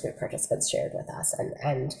these focus group participants shared with us.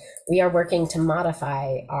 And we are working to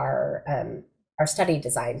modify our study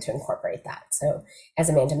design to incorporate that. So as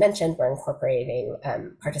Amanda mentioned, we're incorporating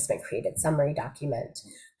participant-created summary document.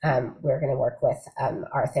 We're going to work with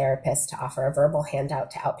our therapists to offer a verbal handout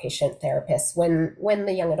to outpatient therapists when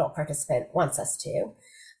the young adult participant wants us to.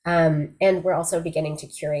 And we're also beginning to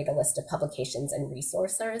curate a list of publications and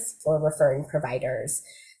resources for referring providers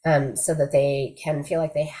so that they can feel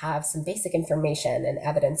like they have some basic information and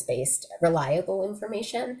evidence-based, reliable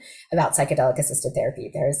information about psychedelic-assisted therapy.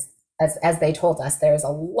 There's as they told us, there's a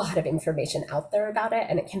lot of information out there about it,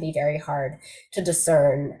 and it can be very hard to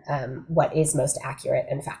discern what is most accurate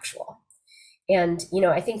and factual. And,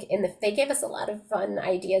 I think they gave us a lot of fun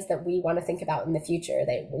ideas that we want to think about in the future.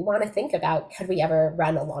 We want to think about, could we ever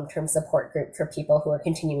run a long-term support group for people who are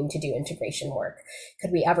continuing to do integration work?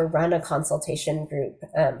 Could we ever run a consultation group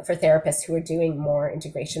for therapists who are doing more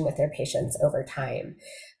integration with their patients over time?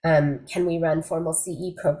 Can we run formal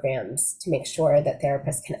CE programs to make sure that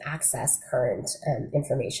therapists can access current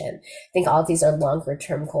information? I think all of these are longer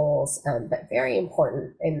term goals, but very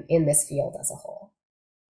important in this field as a whole.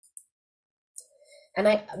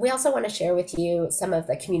 And we also want to share with you some of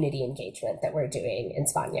the community engagement that we're doing in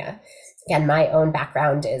Spania. Again, my own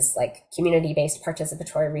background is like community-based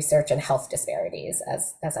participatory research and health disparities.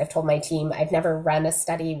 As I've told my team, I've never run a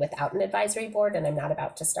study without an advisory board, and I'm not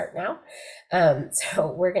about to start now.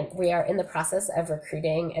 So we are in the process of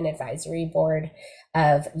recruiting an advisory board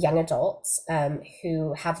of young adults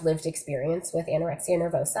who have lived experience with anorexia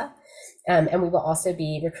nervosa. And we will also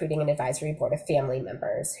be recruiting an advisory board of family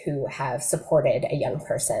members who have supported a young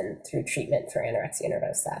person through treatment for anorexia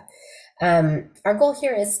nervosa. Our goal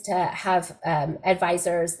here is to have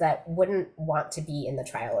advisors that wouldn't want to be in the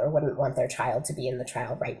trial or wouldn't want their child to be in the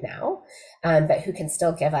trial right now, but who can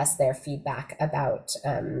still give us their feedback about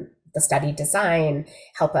the study design,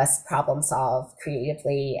 help us problem solve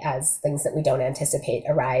creatively as things that we don't anticipate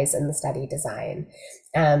arise in the study design.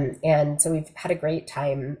 And so we've had a great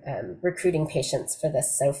time recruiting patients for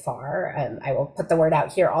this so far. I will put the word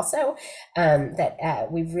out here also that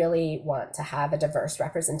we really want to have a diverse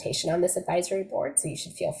representation on this advisory board. So you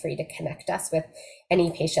should feel free to connect us with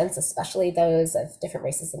any patients, especially those of different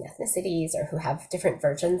races and ethnicities or who have different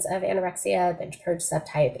versions of anorexia, binge purge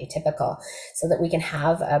subtype, atypical, so that we can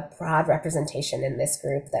have a broad representation in this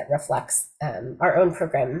group that reflects our own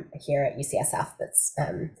program here at UCSF. That's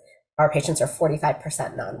our patients are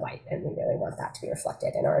 45% non-white, and we really want that to be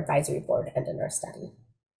reflected in our advisory board and in our study.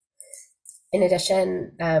 In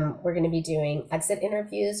addition, we're going to be doing exit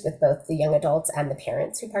interviews with both the young adults and the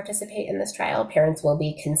parents who participate in this trial. Parents will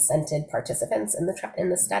be consented participants in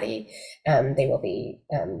the study. They will be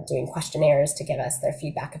doing questionnaires to give us their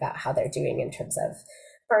feedback about how they're doing in terms of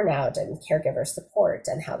burnout and caregiver support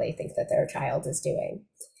and how they think that their child is doing.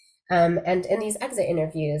 And in these exit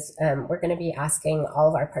interviews, we're going to be asking all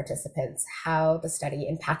of our participants how the study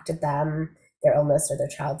impacted them, their illness or their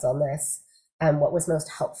child's illness, what was most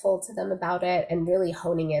helpful to them about it, and really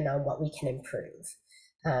honing in on what we can improve,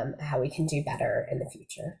 how we can do better in the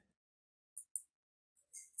future.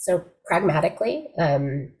 So pragmatically,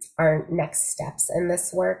 our next steps in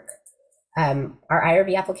this work, our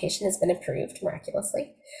IRB application has been approved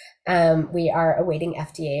miraculously. We are awaiting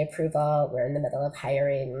FDA approval. We're in the middle of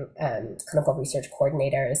hiring clinical research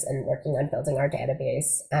coordinators and working on building our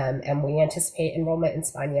database. And we anticipate enrollment in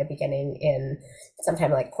Spania beginning in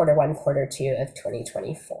sometime like Q1, Q2 of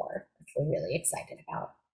 2024, which we're really excited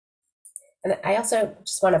about. And I also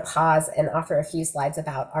just want to pause and offer a few slides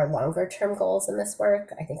about our longer term goals in this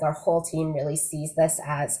work. I think our whole team really sees this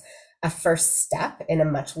as a first step in a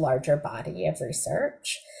much larger body of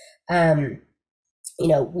research.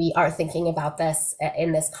 We are thinking about this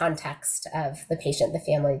in this context of the patient, the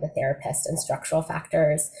family, the therapist, and structural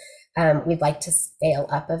factors. We'd like to scale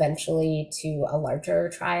up eventually to a larger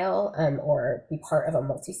trial or be part of a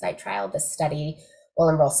multi-site trial. This study will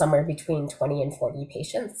enroll somewhere between 20 and 40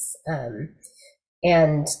 patients.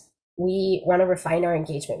 And we want to refine our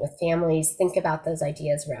engagement with families, think about those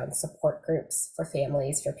ideas around support groups for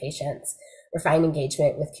families, for patients, refine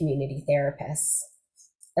engagement with community therapists.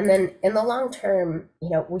 And then in the long term,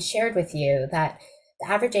 we shared with you that the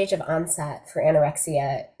average age of onset for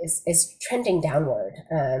anorexia is trending downward.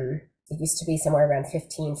 It used to be somewhere around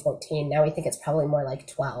 15, 14. Now we think it's probably more like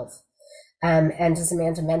 12. And as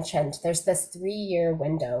Amanda mentioned, there's this 3-year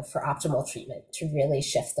window for optimal treatment to really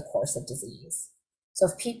shift the course of disease. So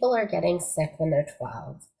if people are getting sick when they're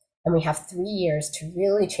 12, and we have 3 years to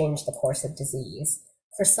really change the course of disease,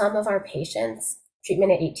 for some of our patients,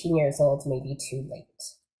 treatment at 18 years old may be too late.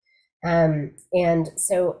 And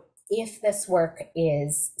so if this work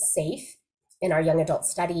is safe in our young adult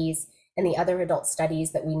studies and the other adult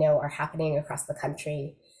studies that we know are happening across the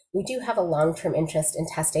country, we do have a long-term interest in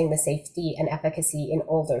testing the safety and efficacy in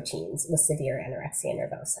older teens with severe anorexia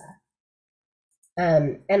nervosa.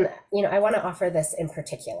 I want to offer this in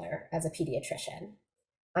particular as a pediatrician.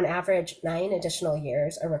 On average, 9 additional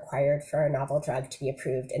years are required for a novel drug to be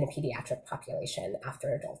approved in a pediatric population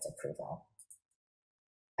after adult approval.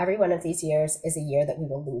 Every one of these years is a year that we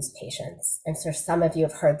will lose patients. And so some of you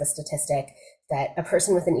have heard the statistic that a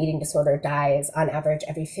person with an eating disorder dies on average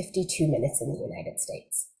every 52 minutes in the United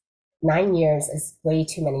States. 9 years is way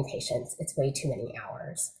too many patients. It's way too many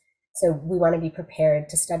hours. So we want to be prepared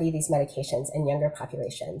to study these medications in younger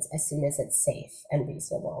populations as soon as it's safe and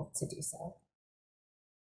reasonable to do so.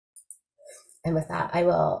 And with that, I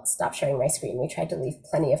will stop sharing my screen. We tried to leave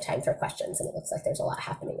plenty of time for questions, and it looks like there's a lot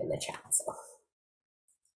happening in the chat. So.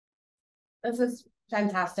 This is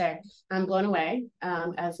fantastic. I'm blown away,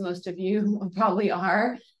 as most of you probably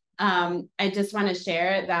are. I just want to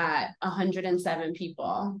share that 107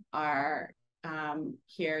 people are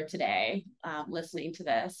here today listening to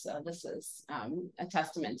this. So this is a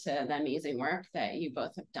testament to the amazing work that you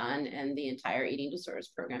both have done and the entire eating disorders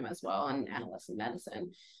program as well in adolescent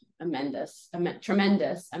medicine.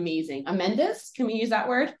 Tremendous, amazing. Can we use that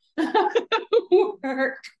word?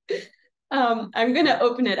 Work. I'm going to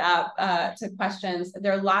open it up to questions.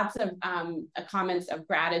 There are lots of comments of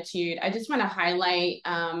gratitude. I just want to highlight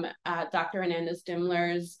Dr.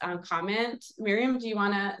 Hernandez-Dimler's comment. Miriam, do you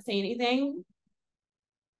want to say anything?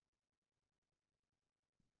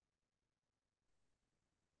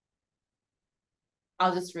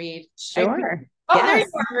 I'll just read. Sure. Oh, yes. there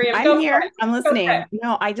you are, Miriam. I'm Go here. I'm listening.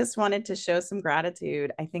 No, I just wanted to show some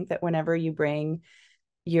gratitude. I think that whenever you bring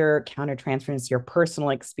your countertransference, your personal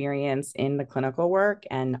experience in the clinical work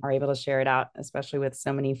and are able to share it out, especially with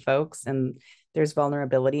so many folks, and there's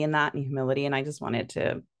vulnerability in that and humility. And I just wanted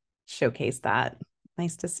to showcase that.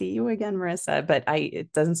 Nice to see you again, Marissa. But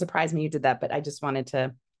it doesn't surprise me you did that, but I just wanted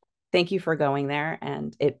to thank you for going there.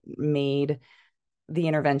 And it made the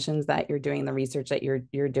interventions that you're doing, the research that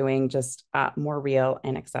you're doing just more real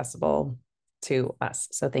and accessible to us.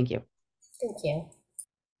 So thank you. Thank you.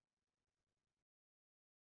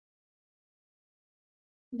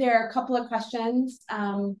 There are a couple of questions.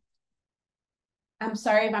 I'm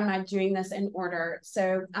sorry if I'm not doing this in order.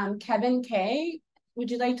 So Kevin K, would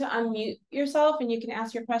you like to unmute yourself and you can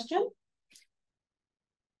ask your question?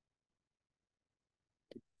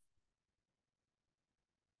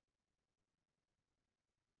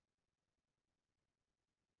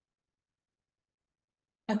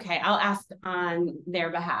 Okay, I'll ask on their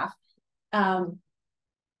behalf.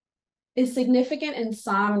 Is significant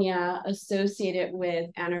insomnia associated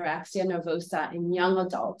with anorexia nervosa in young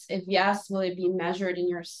adults? If yes, will it be measured in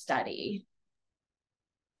your study?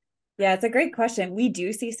 Yeah, it's a great question. We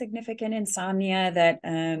do see significant insomnia that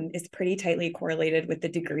is pretty tightly correlated with the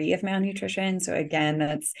degree of malnutrition. So again,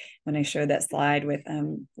 that's when I showed that slide with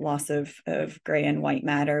loss of gray and white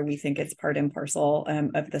matter, we think it's part and parcel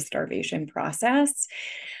of the starvation process.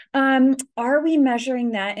 Are we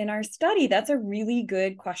measuring that in our study? That's a really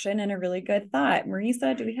good question and a really good thought.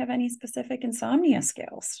 Marissa, do we have any specific insomnia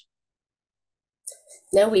scales?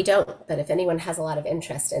 No, we don't. But if anyone has a lot of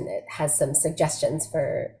interest in it, has some suggestions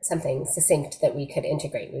for something succinct that we could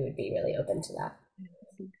integrate, we would be really open to that.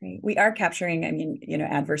 Great. We are capturing,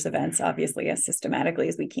 adverse events, obviously, as systematically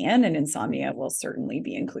as we can, and insomnia will certainly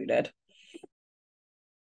be included.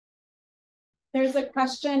 There's a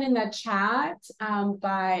question in the chat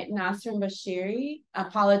by Nasrin Bashiri.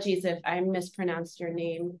 Apologies if I mispronounced your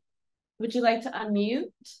name. Would you like to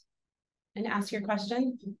unmute and ask your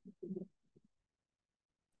question?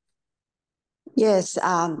 Yes,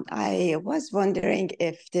 I was wondering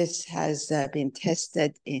if this has been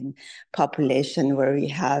tested in population where we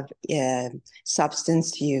have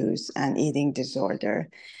substance use and eating disorder,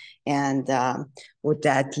 and would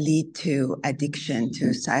that lead to addiction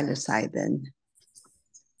to psilocybin?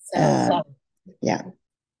 Yeah.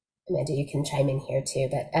 Amanda, you can chime in here too,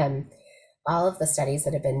 but all of the studies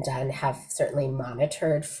that have been done have certainly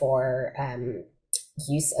monitored for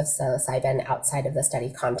use of psilocybin outside of the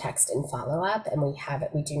study context in follow-up, and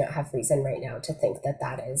we do not have reason right now to think that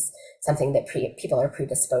that is something that people are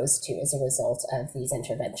predisposed to as a result of these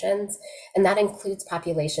interventions, and that includes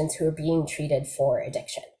populations who are being treated for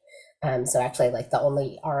addiction. So actually, like the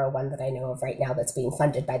only R01 that I know of right now that's being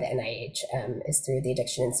funded by the NIH is through the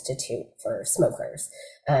Addiction Institute for Smokers.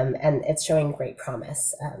 And it's showing great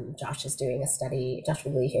promise. Josh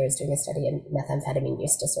Woolley here is doing a study in methamphetamine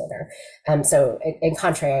use disorder. So in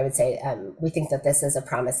contrary, I would say we think that this is a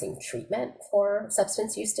promising treatment for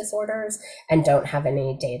substance use disorders and don't have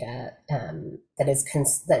any data that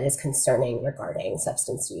is concerning regarding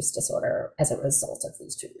substance use disorder as a result of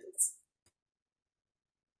these treatments.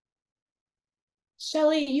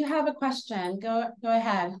 Shelley, you have a question. Go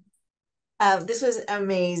ahead. This was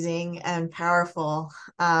amazing and powerful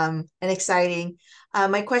and exciting.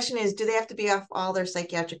 My question is, do they have to be off all their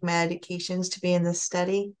psychiatric medications to be in this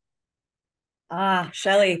study?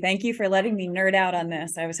 Shelley, thank you for letting me nerd out on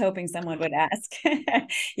this. I was hoping someone would ask.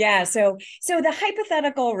 Yeah, so the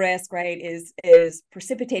hypothetical risk, right, is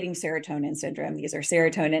precipitating serotonin syndrome. These are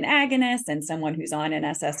serotonin agonists, and someone who's on an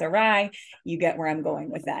SSRI, you get where I'm going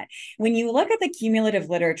with that. When you look at the cumulative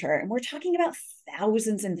literature, and we're talking about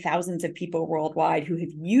thousands and thousands of people worldwide who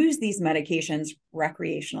have used these medications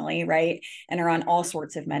recreationally, right, and are on all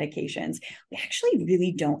sorts of medications, we actually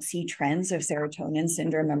really don't see trends of serotonin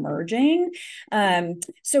syndrome emerging.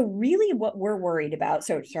 So really what we're worried about,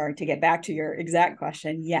 so sorry, to get back to your exact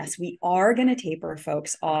question, yes, we are going to taper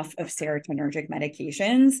folks off of serotonergic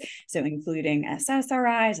medications, so including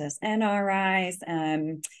SSRIs,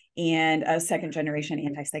 SNRIs, and second generation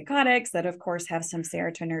antipsychotics that of course have some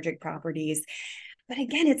serotonergic properties. But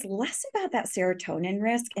again, it's less about that serotonin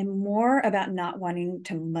risk and more about not wanting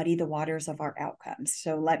to muddy the waters of our outcomes.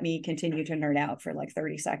 So let me continue to nerd out for like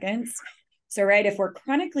 30 seconds. So, right, if we're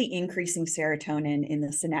chronically increasing serotonin in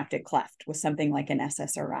the synaptic cleft with something like an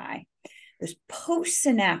SSRI, those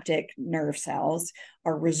postsynaptic nerve cells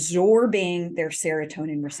are resorbing their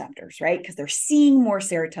serotonin receptors, right? Because they're seeing more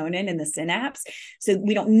serotonin in the synapse. So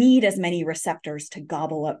we don't need as many receptors to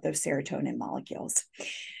gobble up those serotonin molecules.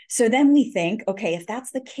 So then we think, okay, if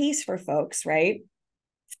that's the case for folks, right,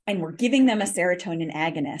 and we're giving them a serotonin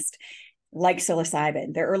agonist like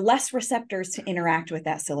psilocybin, there are less receptors to interact with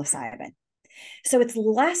that psilocybin. So it's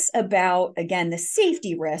less about, again, the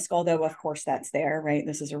safety risk, although of course that's there, right?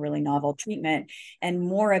 This is a really novel treatment, and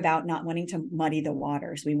more about not wanting to muddy the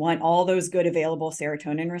waters. We want all those good available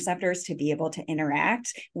serotonin receptors to be able to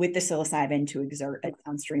interact with the psilocybin to exert a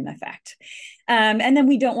downstream effect. And then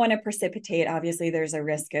we don't want to precipitate, obviously there's a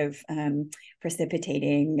risk of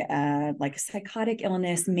precipitating like psychotic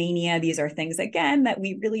illness, mania. These are things, again, that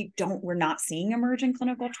we're not seeing emerge in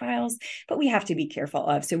clinical trials, but we have to be careful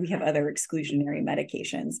of. So we have other exclusionary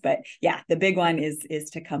medications. But yeah, the big one is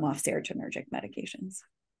to come off serotonergic medications.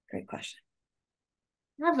 Great question.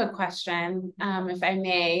 I have a question, if I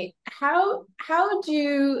may. How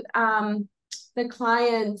do the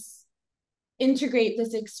clients integrate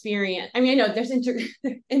this experience? I mean, I know there's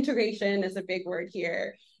integration is a big word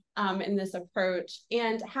here in this approach.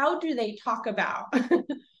 And how do they talk about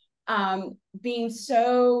being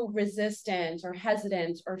so resistant or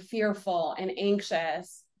hesitant or fearful and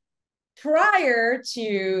anxious prior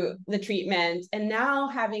to the treatment, and now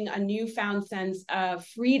having a newfound sense of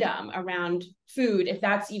freedom around food, if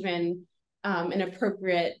that's even an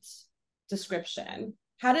appropriate description?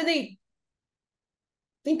 How do they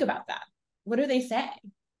think about that? What do they say?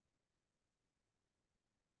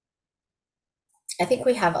 I think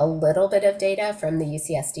we have a little bit of data from the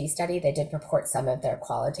UCSD study. They did report some of their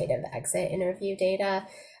qualitative exit interview data.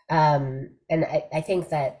 And I think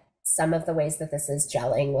that some of the ways that this is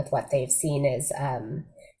gelling with what they've seen is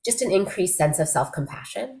just an increased sense of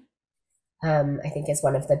self-compassion. I think is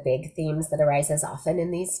one of the big themes that arises often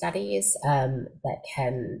in these studies that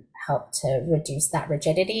can help to reduce that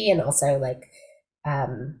rigidity and also like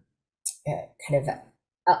kind of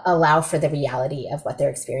allow for the reality of what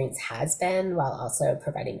their experience has been while also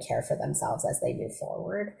providing care for themselves as they move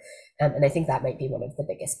forward. And I think that might be one of the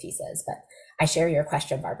biggest pieces. But I share your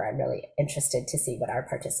question, Barbara. I'm really interested to see what our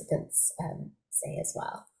participants say as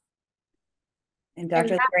well. And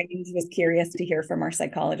Dr. Raymond was curious to hear from our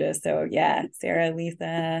psychologists. So yeah, Sarah,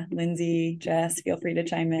 Lisa, Lindsay, Jess, feel free to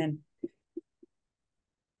chime in.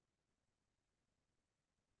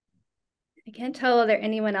 I can't tell whether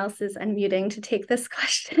anyone else is unmuting to take this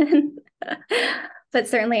question, but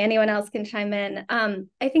certainly anyone else can chime in.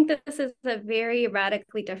 I think that this is a very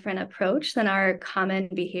radically different approach than our common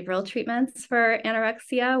behavioral treatments for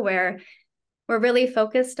anorexia, where we're really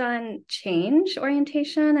focused on change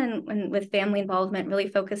orientation and with family involvement, really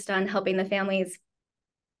focused on helping the families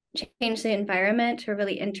change the environment to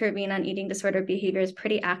really intervene on eating disorder behaviors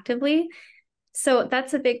pretty actively. So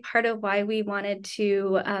that's a big part of why we wanted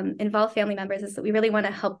to involve family members, is that we really want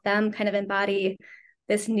to help them kind of embody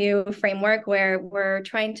this new framework where we're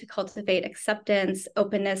trying to cultivate acceptance,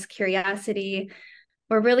 openness, curiosity.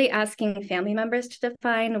 We're really asking family members to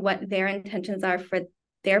define what their intentions are for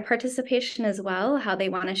their participation as well, how they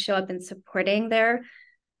want to show up in supporting their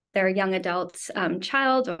young adult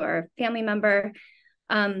child or family member.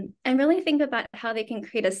 And really think about how they can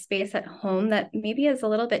create a space at home that maybe is a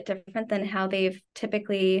little bit different than how they've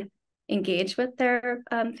typically engaged with their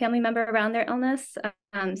family member around their illness.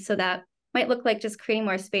 So that might look like just creating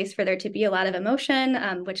more space for there to be a lot of emotion,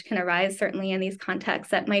 which can arise certainly in these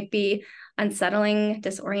contexts that might be unsettling,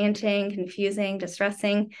 disorienting, confusing,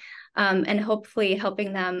 distressing, and hopefully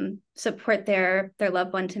helping them support their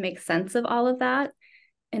loved one to make sense of all of that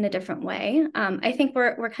in a different way. I think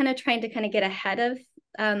we're kind of trying to kind of get ahead of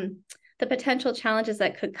the potential challenges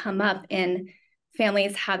that could come up in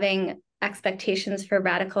families having expectations for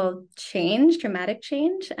radical change, dramatic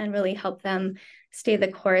change, and really help them stay the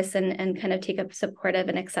course and kind of take a supportive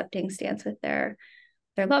and accepting stance with their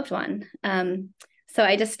loved one. So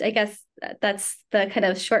I guess that's the kind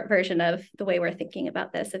of short version of the way we're thinking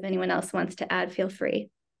about this. If anyone else wants to add, feel free.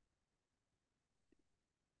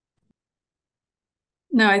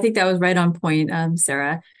 No, I think that was right on point,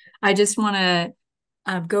 Sarah. I just want to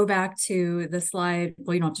go back to the slide.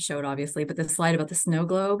 Well, you don't have to show it, obviously, but the slide about the snow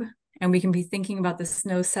globe. And we can be thinking about the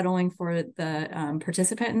snow settling for the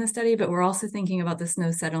participant in the study, but we're also thinking about the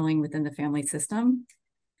snow settling within the family system.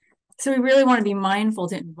 So we really want to be mindful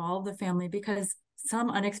to involve the family because some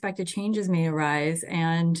unexpected changes may arise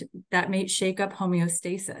and that may shake up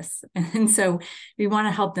homeostasis. And so we want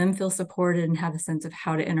to help them feel supported and have a sense of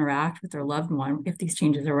how to interact with their loved one if these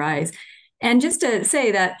changes arise. And just to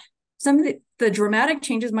say that some of the dramatic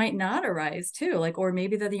changes might not arise too, like, or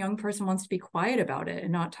maybe that the young person wants to be quiet about it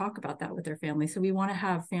and not talk about that with their family. So we want to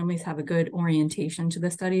have families have a good orientation to the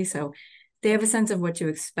study so they have a sense of what to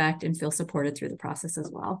expect and feel supported through the process as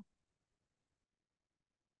well.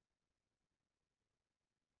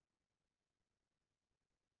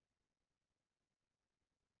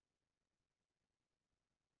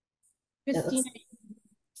 Christina,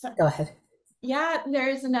 Go ahead. Yeah,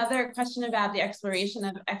 there's another question about the exploration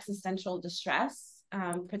of existential distress,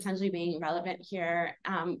 potentially being relevant here.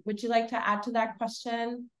 Would you like to add to that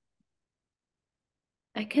question?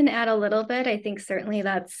 I can add a little bit. I think certainly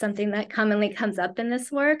that's something that commonly comes up in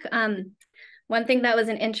this work. One thing that was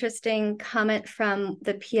an interesting comment from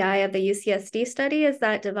the PI of the UCSD study is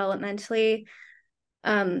that developmentally,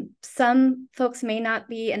 some folks may not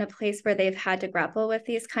be in a place where they've had to grapple with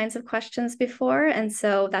these kinds of questions before. And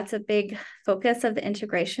so that's a big focus of the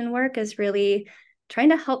integration work, is really trying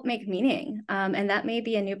to help make meaning. And that may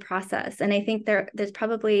be a new process. And I think there's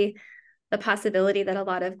probably the possibility that a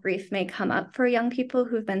lot of grief may come up for young people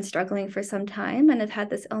who've been struggling for some time and have had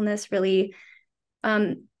this illness really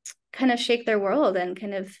kind of shake their world, and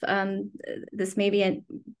kind of this maybe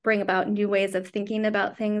bring about new ways of thinking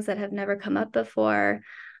about things that have never come up before,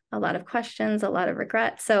 a lot of questions, a lot of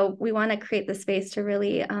regret. So we want to create the space to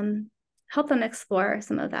really help them explore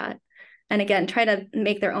some of that. And again, try to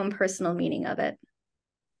make their own personal meaning of it.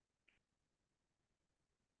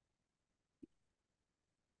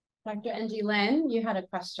 Dr. Angie Lin, you had a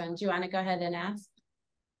question. Do you want to go ahead and ask?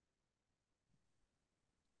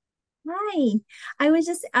 Hi, I was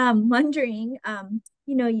just wondering,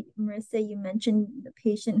 Marissa, you mentioned the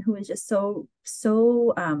patient who was just so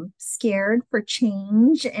scared for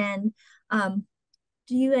change, and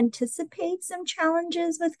do you anticipate some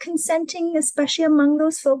challenges with consenting, especially among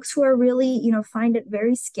those folks who are really, find it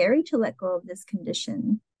very scary to let go of this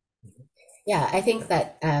condition? Yeah, I think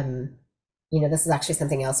that, this is actually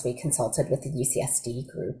something else we consulted with the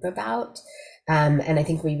UCSD group about. And I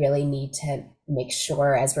think we really need to make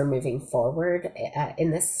sure as we're moving forward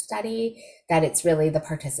in this study that it's really the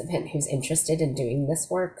participant who's interested in doing this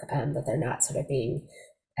work, that they're not sort of being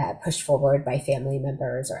pushed forward by family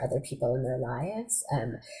members or other people in their lives.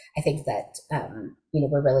 I think that,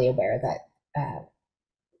 we're really aware that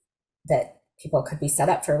that people could be set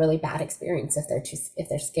up for a really bad experience if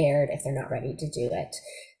they're scared, if they're not ready to do it,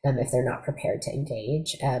 if they're not prepared to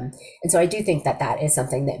engage. And so I do think that that is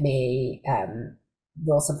something that may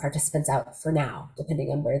rule some participants out for now, depending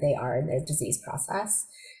on where they are in their disease process.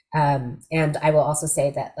 And I will also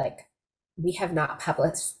say that, we have not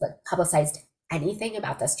publicized anything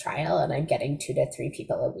about this trial, and I'm getting 2 to 3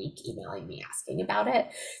 people a week emailing me asking about it.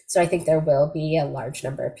 So I think there will be a large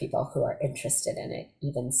number of people who are interested in it,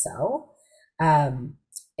 even so.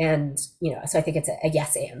 So I think it's a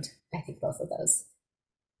yes and. I think both of those.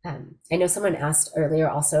 I know someone asked earlier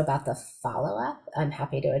also about the follow-up. I'm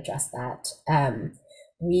happy to address that.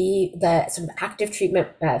 The sort of active treatment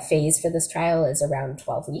phase for this trial is around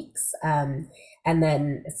 12 weeks. And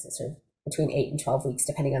then it's sort of between 8 and 12 weeks,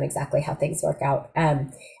 depending on exactly how things work out.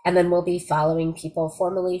 And then we'll be following people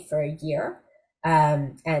formally for a year,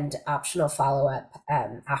 and optional follow-up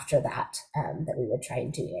after that, that we would try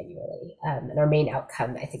and do annually. And our main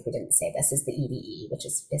outcome, I think we didn't say this, is the EDE, which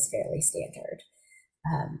is fairly standard.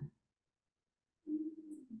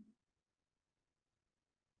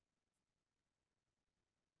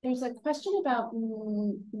 There's a question about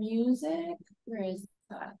music. Where is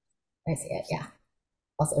that? I see it, yeah.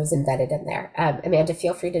 Also, it was embedded in there. Amanda,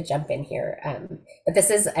 feel free to jump in here. But this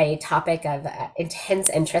is a topic of intense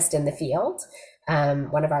interest in the field.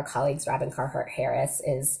 One of our colleagues, Robin Carhart-Harris,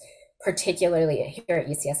 is particularly here at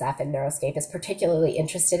UCSF and Neuroscape, is particularly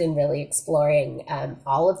interested in really exploring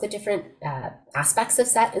all of the different aspects of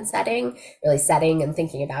set and setting, really setting and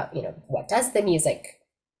thinking about, what does the music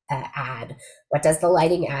add? What does the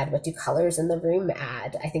lighting add? What do colors in the room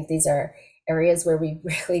add? I think these are areas where we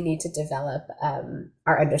really need to develop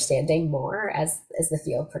our understanding more as the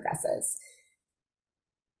field progresses.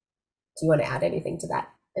 Do you want to add anything to that,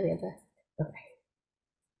 Amanda? Okay.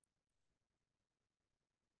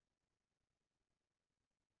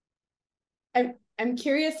 I'm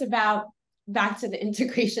curious about, back to the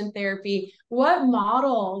integration therapy, what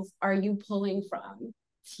models are you pulling from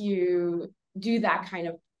to do that kind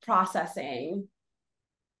of processing?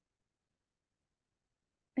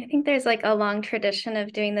 I think there's a long tradition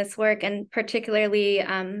of doing this work, and particularly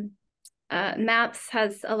MAPS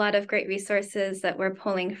has a lot of great resources that we're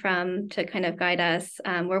pulling from to kind of guide us.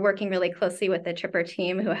 We're working really closely with the Tripper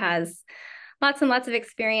team, who has lots and lots of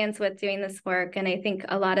experience with doing this work. And I think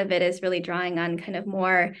a lot of it is really drawing on kind of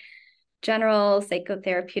more general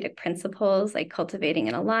psychotherapeutic principles, like cultivating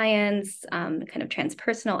an alliance, kind of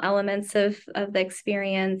transpersonal elements of the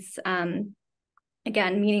experience,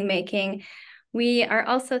 again, meaning making. We are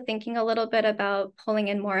also thinking a little bit about pulling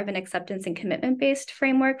in more of an acceptance and commitment-based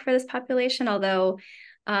framework for this population, although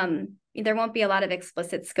there won't be a lot of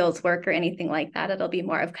explicit skills work or anything like that. It'll be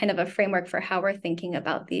more of kind of a framework for how we're thinking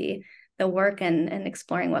about the work and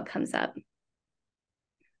exploring what comes up.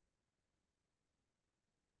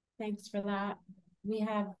 Thanks for that. We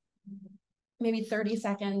have maybe 30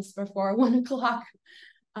 seconds before 1 o'clock.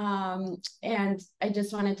 And I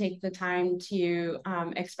just want to take the time to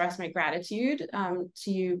express my gratitude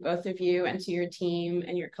to both of you and to your team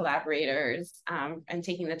and your collaborators, and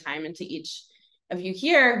taking the time, and to each of you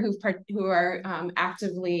here who are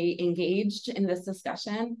actively engaged in this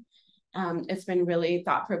discussion. It's been really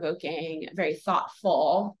thought-provoking, very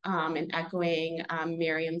thoughtful, and echoing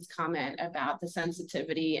Miriam's comment about the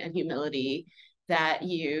sensitivity and humility that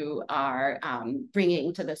you are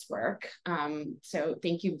bringing to this work. So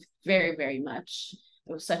thank you very, very much.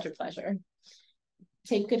 It was such a pleasure.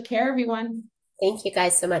 Take good care, everyone. Thank you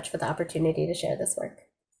guys so much for the opportunity to share this work.